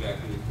get feedback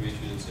from the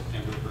commission in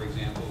September, for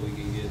example, we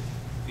can get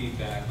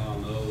feedback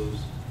on those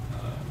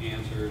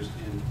answers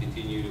and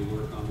continue to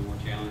work on the more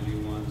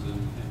challenging ones,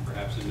 and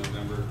perhaps in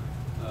November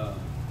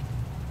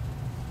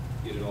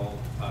get it all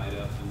tied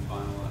up and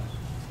finalized.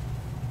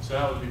 So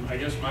that would be, I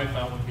guess my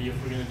thought would be,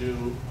 if we're gonna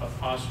do a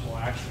possible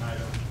action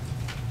item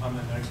on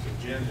the next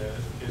agenda,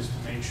 is to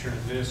make sure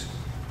this,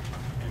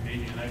 and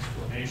maybe an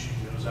explanation,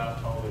 goes out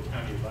to all the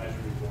county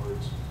advisory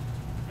boards.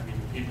 I mean,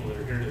 the people that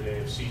are here today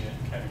have seen it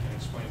and kind of can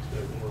explain to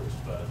their boards,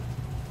 but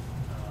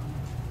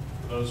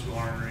for those who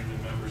aren't, or even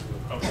members of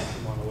the public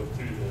who want to look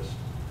through this,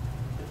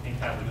 I think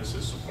having this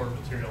as support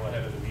material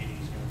ahead of the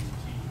meeting is going to be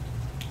key.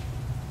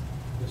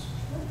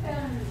 What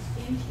about an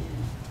extension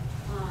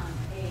on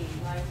a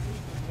license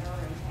that they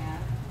already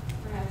have?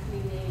 Perhaps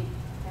we may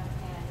have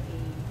had a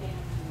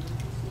family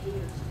emergency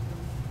or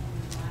something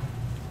in their life,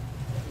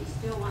 but they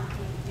still want to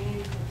take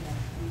advantage of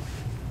that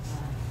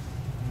 365.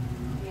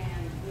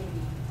 And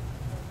maybe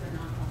look for a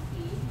knockoff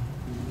fee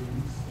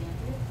and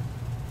extend it.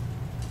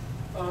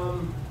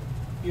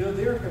 You know,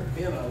 there have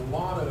been a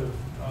lot of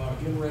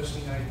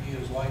interesting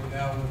ideas like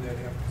that one that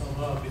have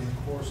come up in the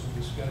course of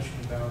discussion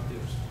about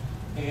this.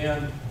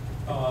 And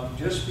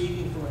just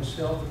speaking for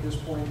myself at this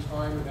point in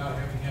time, without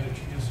having had a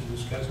chance to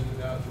discuss it with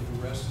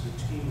the rest of the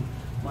team,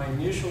 my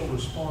initial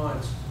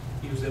response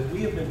is that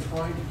we have been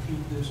trying to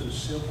keep this as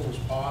simple as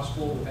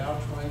possible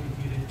without trying to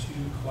get it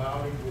too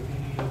clouded with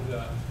any of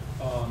the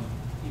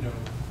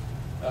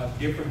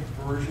different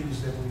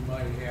versions that we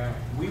might have.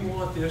 We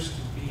want this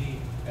to be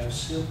as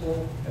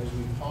simple as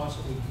we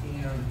possibly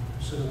can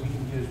so that we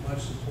can get as much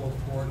support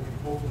for it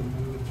and hopefully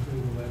move it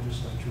through the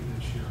legislature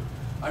this year.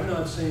 I'm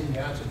not saying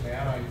that's a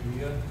bad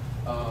idea.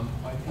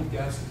 I think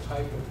that's the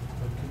type of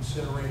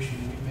consideration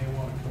we may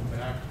want to come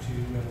back to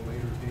at a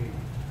later date.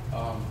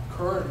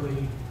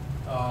 Currently,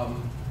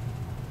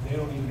 they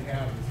don't even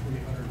have the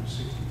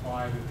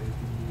 365 that they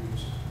can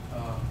use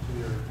to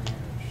their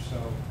advantage. So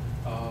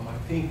I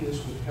think this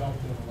would help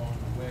them along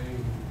the way.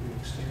 We could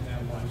extend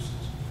that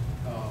license.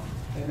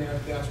 And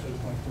that's what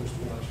my first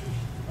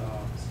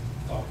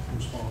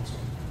response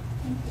on.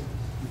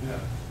 Yeah.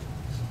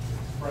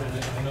 Brian,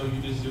 I know you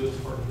didn't do it as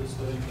part of this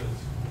study,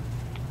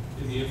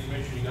 but in the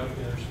information you got from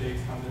the other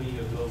states, how many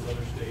of those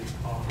other states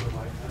offer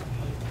lifetime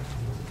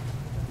licenses?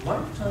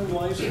 Lifetime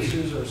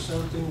licenses are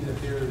something that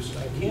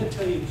I can't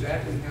tell you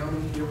exactly how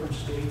many different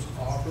states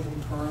offer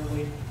them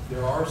currently.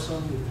 There are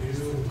some that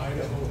do.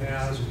 Idaho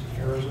has,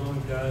 Arizona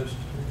does.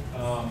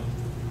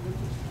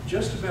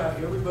 Just about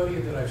everybody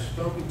that I've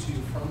spoken to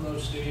from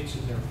those states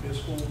in their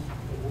fiscal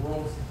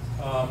world,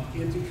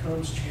 it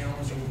becomes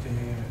challenging to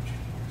manage.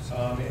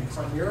 And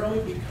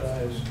primarily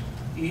because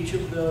each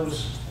of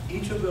those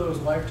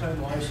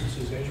lifetime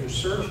licenses, as you're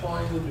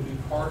certifying them to be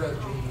part of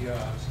the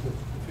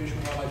Fish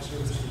and Wildlife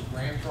Services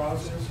grant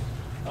process,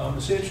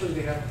 essentially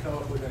they have to come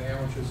up with an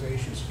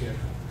amortization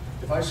schedule.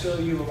 If I sell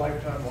you a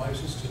lifetime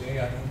license today,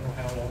 I don't know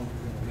how long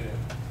you're going to live.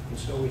 And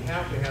so we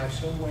have to have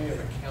some way of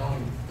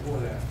accounting for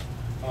that.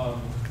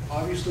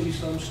 Obviously,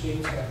 some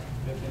states have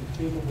been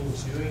capable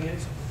of doing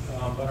it,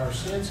 but our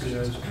sense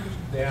is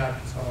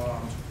that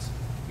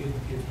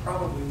it's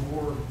probably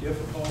more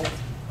difficult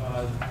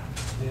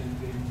than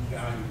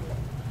valuable.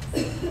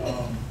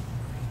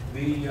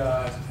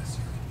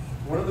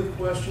 One of the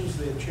questions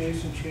that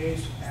Chase and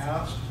Chase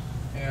asked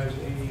as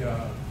they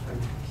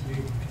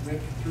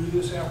went through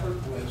this effort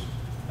was,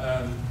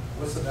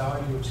 what's the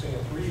value of, say, a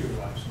 3-year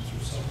license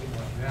or something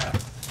like that?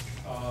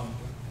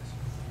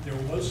 There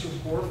was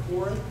support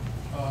for it.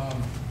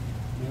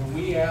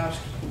 We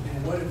asked,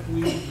 what if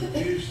we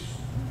reduced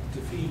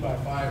the fee by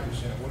 5%?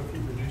 What if we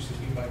reduced the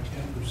fee by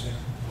 10%?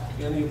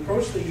 And the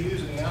approach they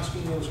use in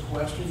asking those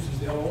questions is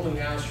they'll only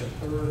ask a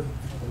third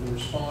of the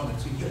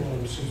respondents each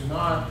one. So you're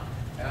not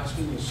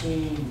asking the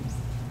same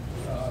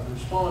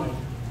respondent,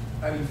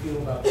 how do you feel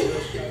about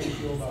this? How do you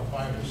feel about 5%?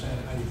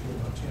 How do you feel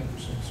about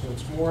 10%? So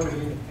it's more of an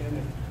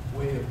independent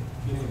way of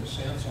getting a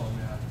sense on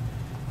that.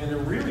 And there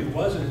really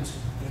wasn't,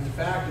 in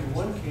fact, in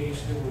one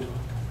case, there was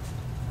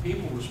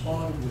people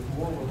responded with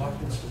more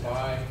reluctance to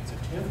buy a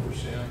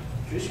 10%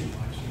 fishing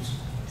license,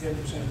 10%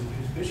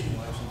 reduced fishing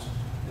license,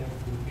 than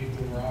for the people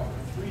who were offering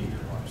a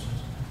 3-year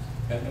license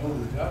at no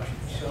reduction.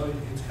 So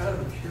it's kind of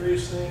a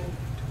curious thing.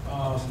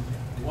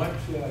 What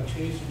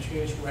Chase and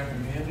Chase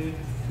recommended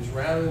is,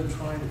 rather than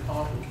trying to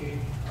complicate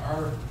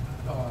our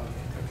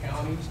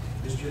accounting,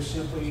 is just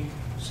simply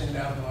send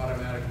out an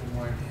automatic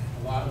reminder.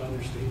 A lot of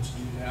other states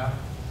do that.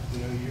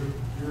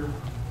 Your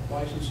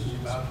license is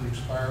about to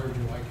expire. Would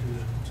you like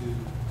to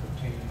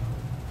obtain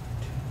another?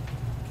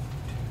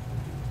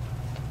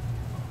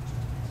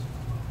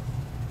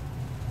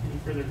 Any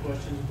further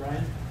questions,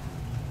 Brian?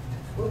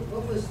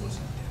 What was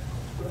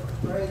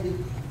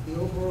Brian, the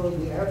overall,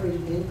 the average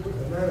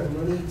amount of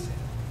money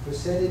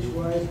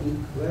percentage-wise we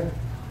collect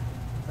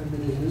under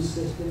the new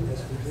system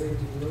as compared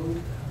to the old?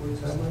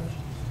 Was how much?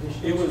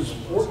 It was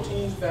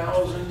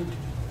 $14,000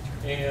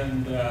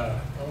 and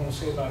I want to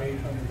say about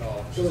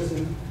 $800. So it's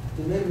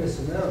de minimis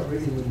amount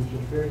really when you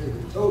compare it to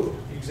the total.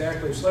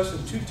 Exactly, it's less than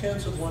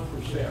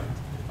 0.2%.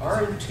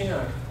 Our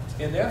intent,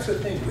 and that's the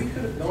thing, we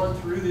could have gone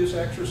through this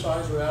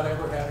exercise without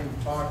ever having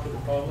to talk to the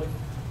public.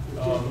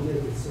 It's just to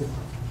make it simple.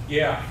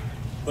 Yeah,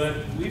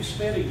 but we've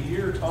spent a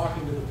year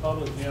talking to the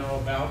public now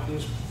about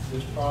this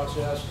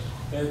process,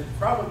 and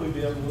probably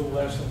been a little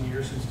less than a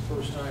year since the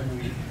first time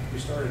we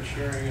started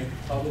sharing it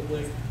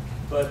publicly.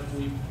 But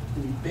we've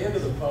been to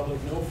the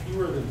public no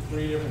fewer than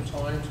 3 different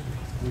times.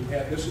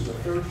 This is the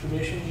 3rd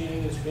commission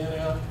meeting it's been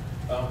at.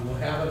 We'll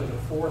have it at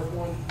a 4th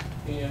one,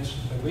 and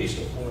at least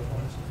a 4th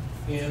one.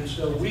 And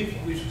so we've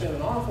spent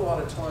an awful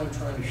lot of time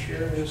trying to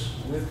share this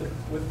with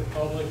the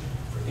public,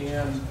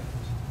 and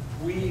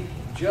we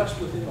just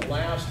within the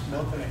last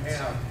month and a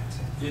half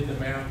did the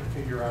math to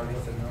figure out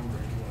what the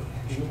numbers were.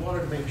 And we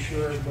wanted to make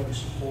sure everybody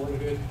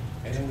supported it,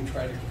 and then we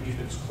tried to keep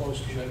it as close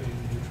to revenue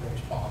neutral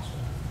as possible.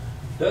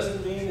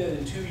 Doesn't mean that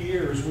in 2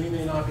 years we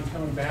may not be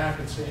coming back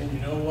and saying, you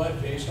know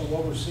what, based on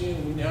what we're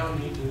seeing, we now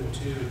need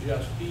to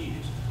adjust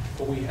fees.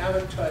 But we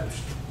haven't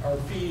touched our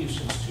fees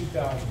since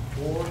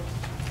 2004,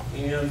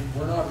 and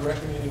we're not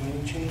recommending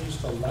any changes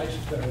to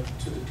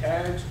to the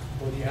tags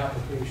or the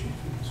application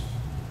fees.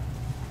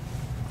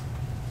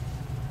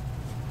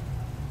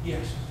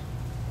 Yes.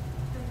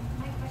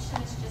 My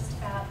question is just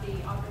about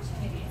the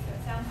opportunity. So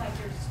it sounds like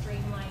you're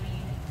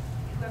streamlining.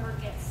 Whoever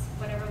gets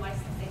whatever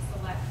license they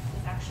select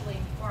is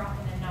actually more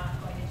often than not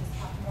going to just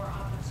have more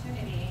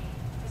opportunity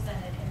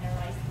presented in their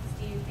license.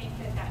 Do you think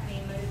that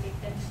may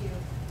motivate them to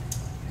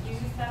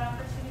use that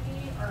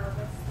opportunity, or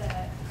what's the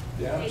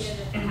data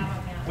that they have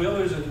on that? Well,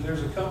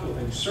 there's a couple of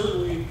things.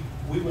 Certainly,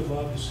 we would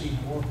love to see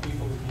more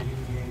people that get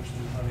engaged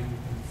in hunting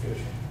and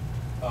fishing.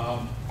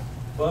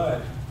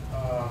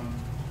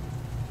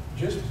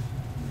 Just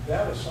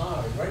that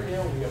aside, right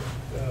now we have,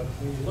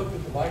 when you look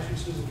at the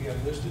licenses that we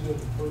have listed in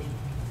the first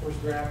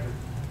draft,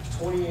 there's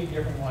 28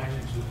 different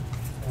licenses,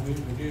 and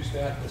we've reduced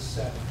that to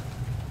 7.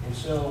 And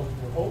so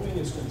we're hoping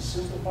it's going to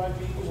simplify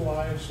people's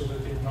lives so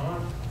that they're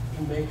not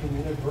making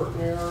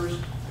inadvertent errors.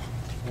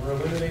 We're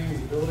eliminating the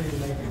ability to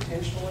make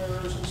intentional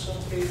errors in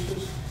some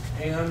cases,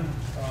 and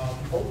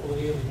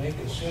hopefully it'll make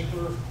it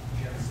simpler,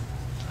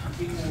 and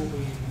people will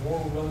be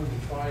more willing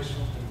to try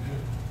something new.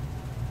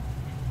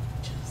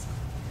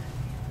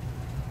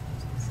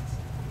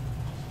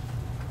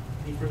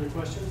 Any further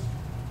questions?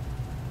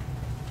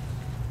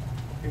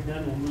 Hearing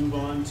none, we'll move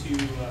on to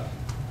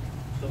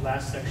the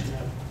last section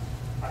of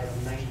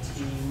item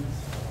 19.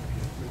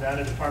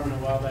 Nevada Department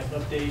of Wildlife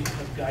update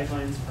of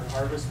guidelines for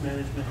harvest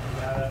management.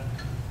 Nevada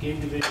Game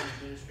Division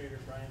Administrator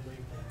Brian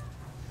Wakeman.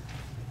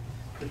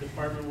 The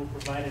department will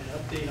provide an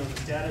update on the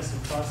status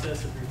and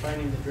process of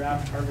refining the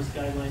draft harvest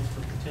guidelines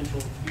for potential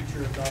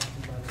future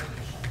adoption by the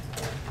commission.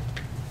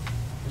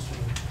 Mr.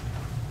 Wakeman.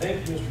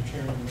 Thank you, Mr.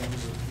 Chairman and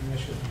members of the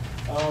commission.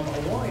 I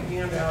want to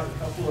hand out a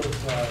couple of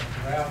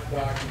draft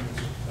documents.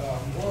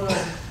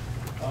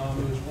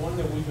 There's one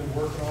that we've been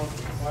working on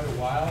for quite a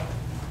while.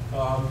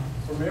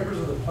 For members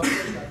of the public,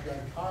 I've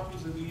got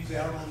copies of these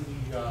out on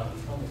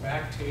the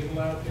back table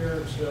out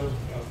there, so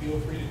feel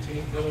free to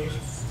take those.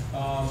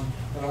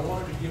 But I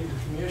wanted to give the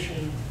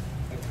commission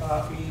a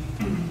copy,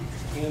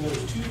 and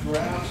there's 2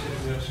 drafts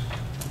of this.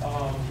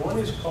 One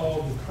is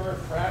called the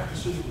Current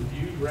Practices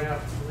Review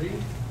Draft 3.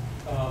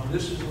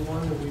 This is the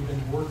one that we've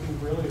been working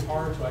really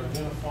hard to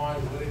identify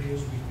what it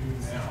is we do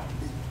now.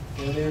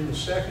 And then the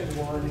second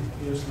one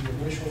is the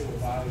initial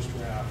revised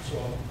draft. So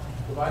I'll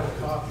provide a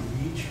copy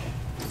of each.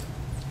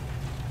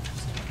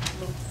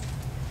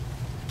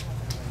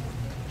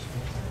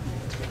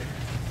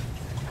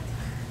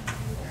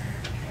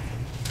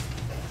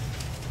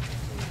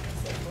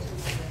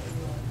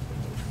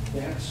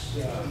 That's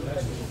the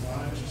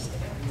revised.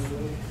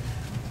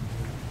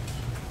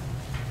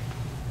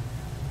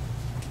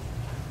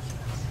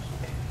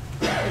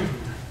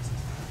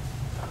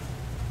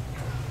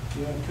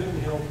 Yeah, I couldn't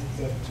help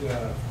but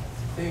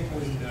think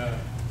when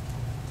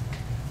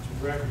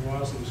Director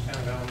Wasley was kind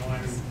of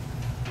outlining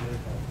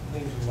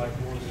things like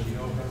more than the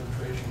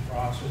arbitration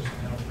process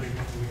and how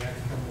frequently we had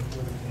to come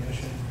before the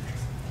commission.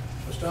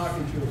 I was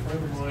talking to a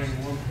friend of mine at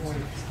one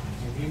point,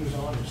 and he was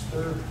on his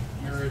 3rd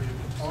marriage at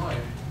the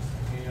time,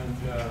 and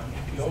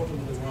he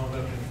ultimately wound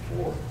up in a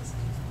 4th.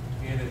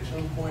 And at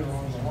some point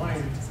along the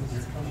line, when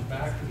you're coming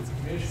back to the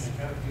commission,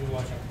 I kind of feel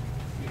like,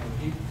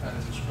 he kind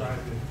of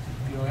described it.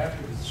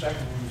 After the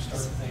second one, you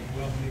start to think,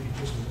 well, maybe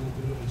just a little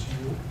bit of it's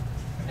you.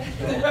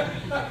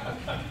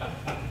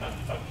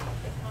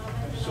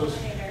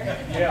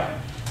 Yeah.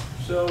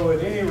 So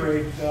at any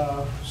rate,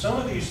 some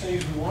of these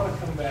things we want to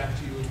come back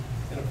to you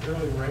in a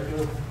fairly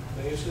regular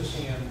basis,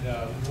 and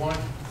we want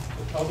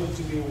the public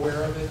to be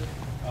aware of it.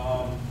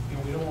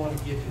 We don't want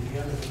to get to the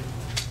end of it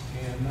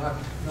and not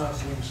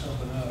bring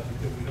something up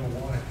because we don't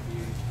want it to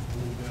be a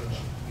little bit of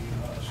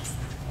us.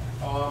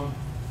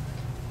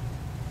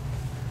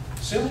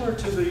 Similar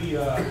to the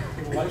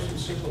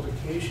license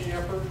simplification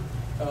effort,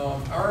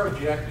 our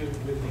objective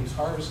with these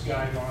harvest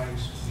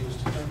guidelines is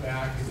to come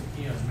back and,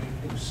 again, make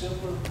things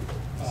simpler,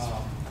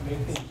 make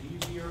things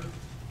easier,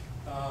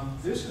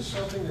 This is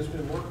something that's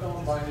been worked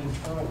on by an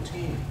internal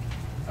team.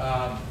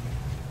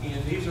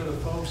 And these are the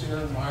folks,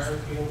 Aaron Meyer,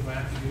 Caleb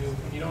McAdoo.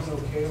 If you don't know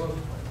Caleb,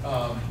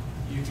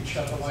 you can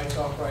shut the lights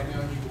off right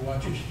now and you can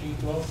watch his feet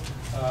glow.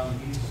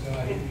 He's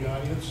in the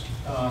audience.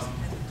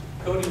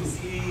 Cody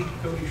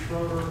McKee, Cody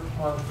Schroeder,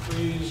 Mark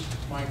Freeze,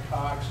 Mike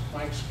Cox,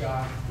 Mike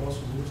Scott,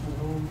 Wilson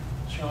Lutzman,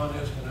 Sean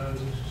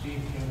Espinoza,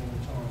 Steve Kimmel,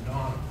 and Tom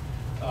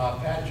Donna.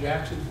 Pat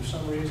Jackson, for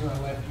some reason I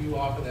left you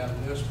off of that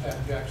list. Pat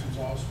Jackson's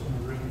also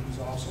in the room. He's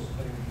also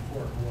played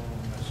before along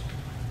on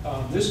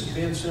this. This has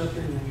been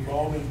something that we've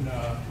all been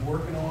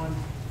working on,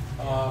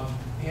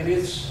 and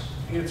it's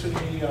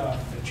a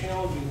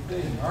challenging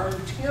thing. Our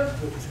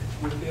intent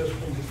with this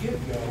from the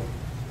get-go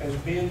has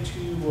been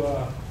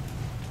to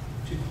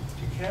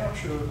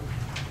capture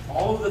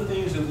all of the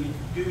things that we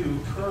do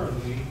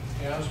currently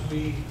as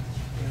we,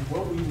 and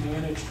what we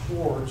manage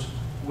towards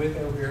with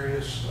our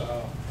various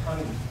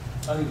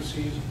hunting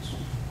seasons.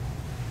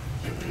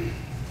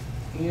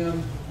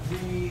 And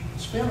we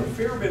spent a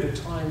fair bit of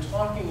time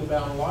talking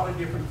about a lot of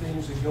different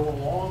things that go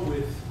along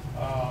with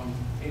a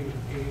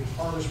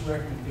harvest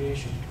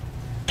recommendation.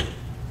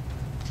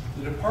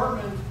 The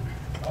department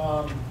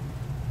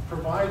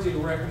provides a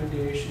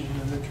recommendation,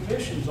 and the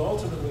commission's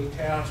ultimately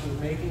tasked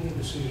with making a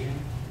decision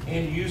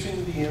and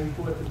using the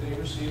input that they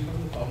receive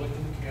from the public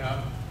and the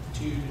CAB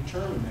to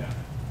determine that.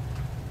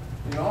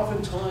 And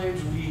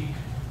oftentimes we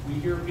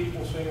hear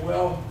people say,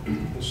 well,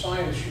 the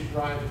science should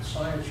drive it,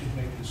 science should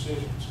make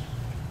decisions.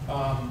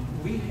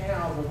 We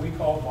have what we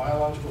call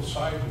biological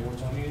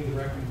sideboards on any of the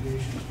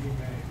recommendations we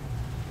make.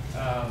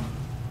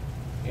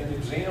 An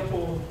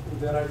example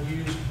that I've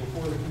used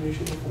before the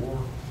commission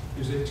before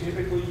is that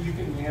typically you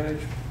can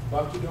manage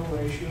buck-to-doe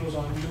ratios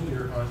on mule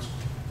deer hunts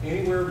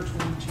anywhere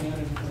between 10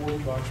 and 40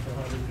 bucks per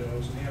 100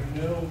 does, and they have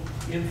no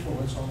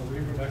influence on the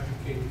reproductive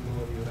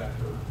capability of that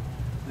herd.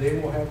 They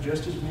will have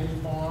just as many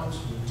fawns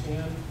with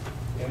 10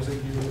 as they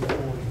do with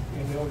 40,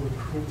 and they'll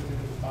recruit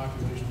into the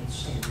population at the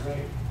same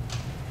rate.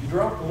 You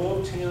drop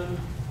below 10,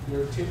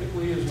 there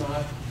typically is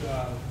not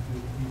the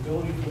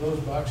ability for those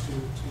bucks to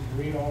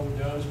breed all the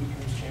does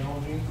becomes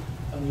challenging.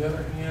 On the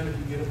other hand, if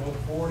you get above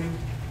 40, you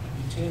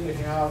tend to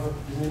have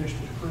diminished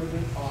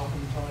recruitment,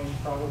 oftentimes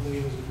probably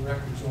as a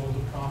direct result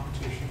of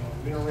competition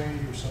on winter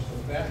range or something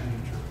of that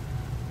nature.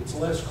 It's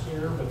less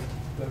clear,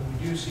 but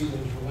we do see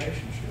those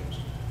relationships.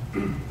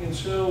 And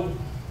so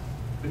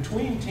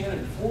between 10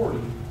 and 40,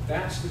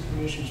 that's the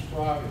commission's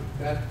prerogative.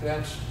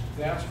 That's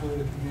where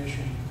the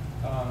commission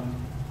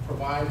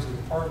provides the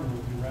department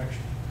with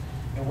direction.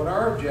 And what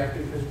our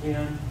objective has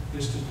been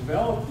is to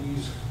develop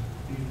these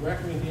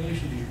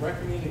recommendations, these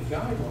recommended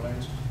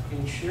guidelines,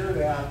 and share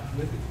that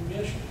with the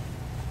commission.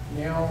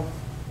 Now,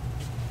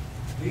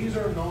 these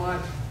are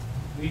not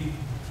the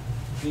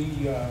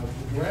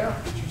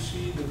draft that you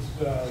see that's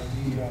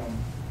the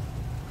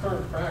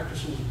current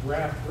practices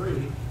draft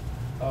 3.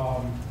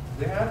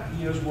 That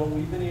is what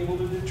we've been able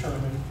to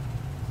determine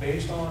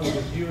based on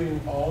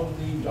reviewing all of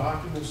the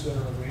documents that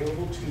are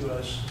available to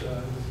us,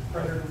 the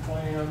predator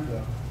plan,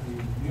 the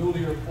mule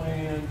deer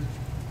plan,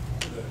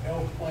 the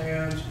elk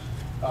plans,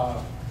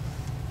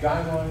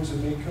 guidelines that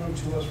may come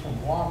to us from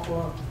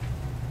WAPA.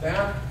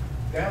 That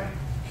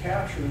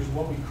captures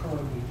what we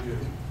currently do.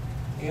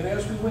 And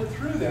as we went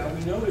through that,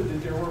 we noted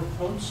that there were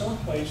some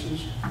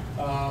places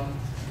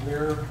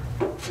where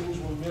things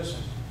were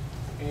missing,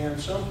 and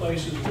some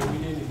places where we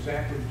didn't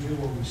exactly do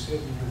what we said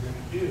we were going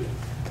to do.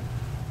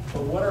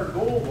 But what our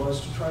goal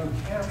was to try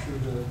and capture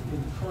in the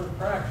current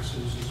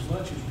practices as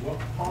much as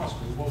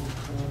possible what we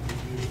currently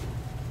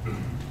do.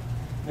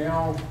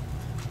 Now,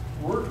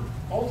 we're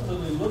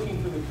ultimately looking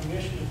for the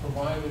commission to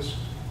provide us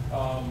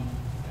an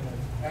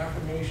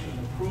affirmation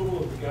and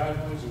approval of the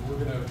guidelines that we're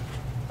going to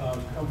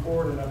come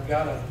forward, and I've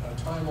got a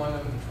timeline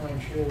I'm going to try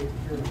and share with you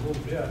here in a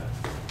little bit.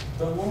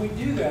 But when we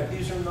do that,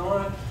 these are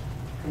not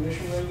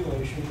commission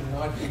regulations, they're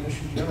not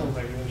commission general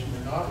regulation,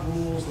 they're not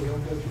rules, they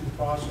don't go through the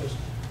process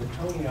that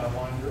Tony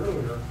outlined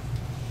earlier.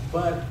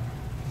 But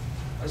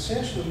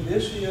essentially,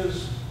 this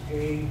is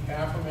an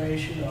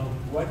affirmation of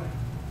what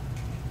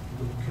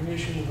the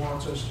commission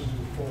wants us to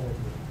move forward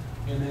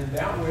with. And then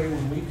that way,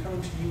 when we come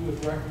to you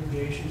with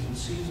recommendations and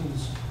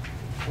seasons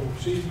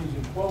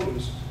and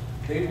quotas,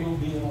 they will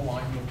be in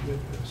alignment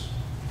with this.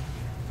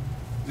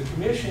 The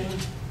commission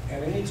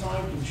at any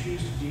time can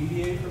choose to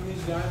deviate from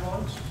these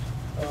guidelines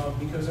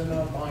because they're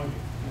not binding.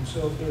 And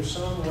so if there's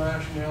some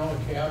rationale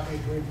a CAB may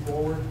bring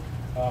forward,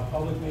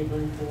 public may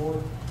bring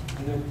forward,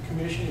 and the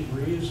commission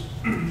agrees,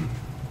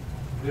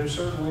 there's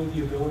certainly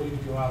the ability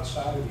to go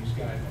outside of these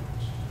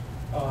guidelines.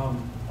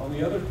 On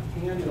the other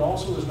hand, it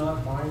also is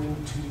not binding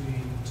to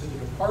the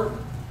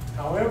department.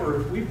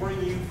 However, if we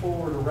bring you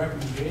forward a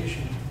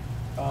recommendation,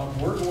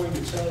 we're going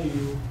to tell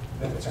you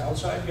that it's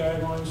outside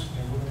guidelines,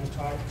 and we're going to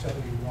tell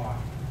you why.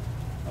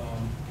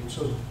 And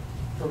so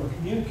from a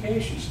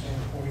communication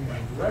standpoint and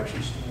a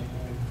direction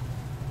standpoint,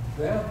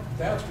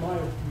 that's my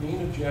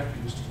main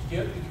objective, is to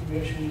get the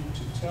commission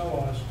to tell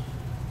us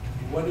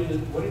what it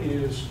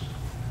is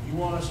you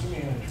want us to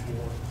manage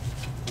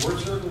for. We're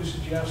certainly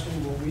suggesting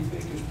what we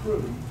think is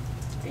prudent,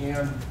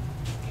 and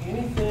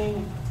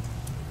anything,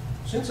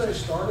 since I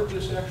started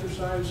this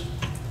exercise,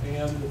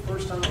 and the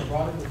first time I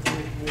brought it before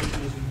the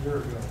commission was a year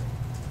ago,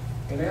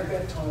 and at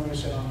that time I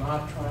said, I'm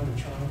not trying to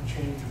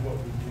change what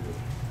we do.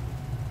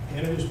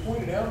 And it was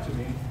pointed out to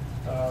me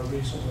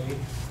recently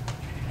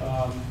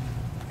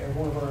at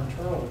one of our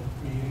internal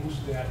meetings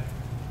that,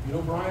 you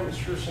know, Brian, it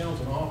sure sounds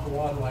an awful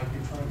lot like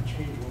you're trying to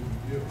change what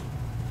we do.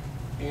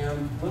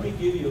 And let me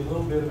give you a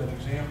little bit of an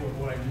example of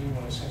what I mean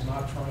when I say I'm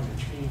not trying to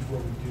change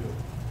what we do.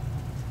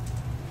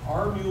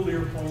 Our mule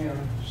deer plan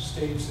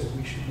states that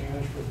we should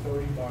manage for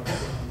 $30 per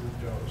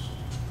 100 does.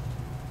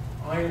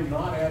 I am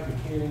not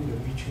advocating that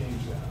we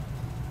change that.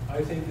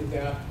 I think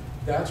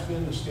that's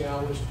been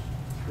established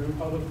through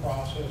public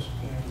process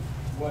and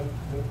what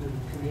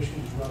the commission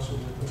has wrestled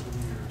with over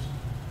the years.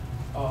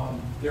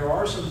 There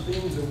are some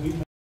things that we've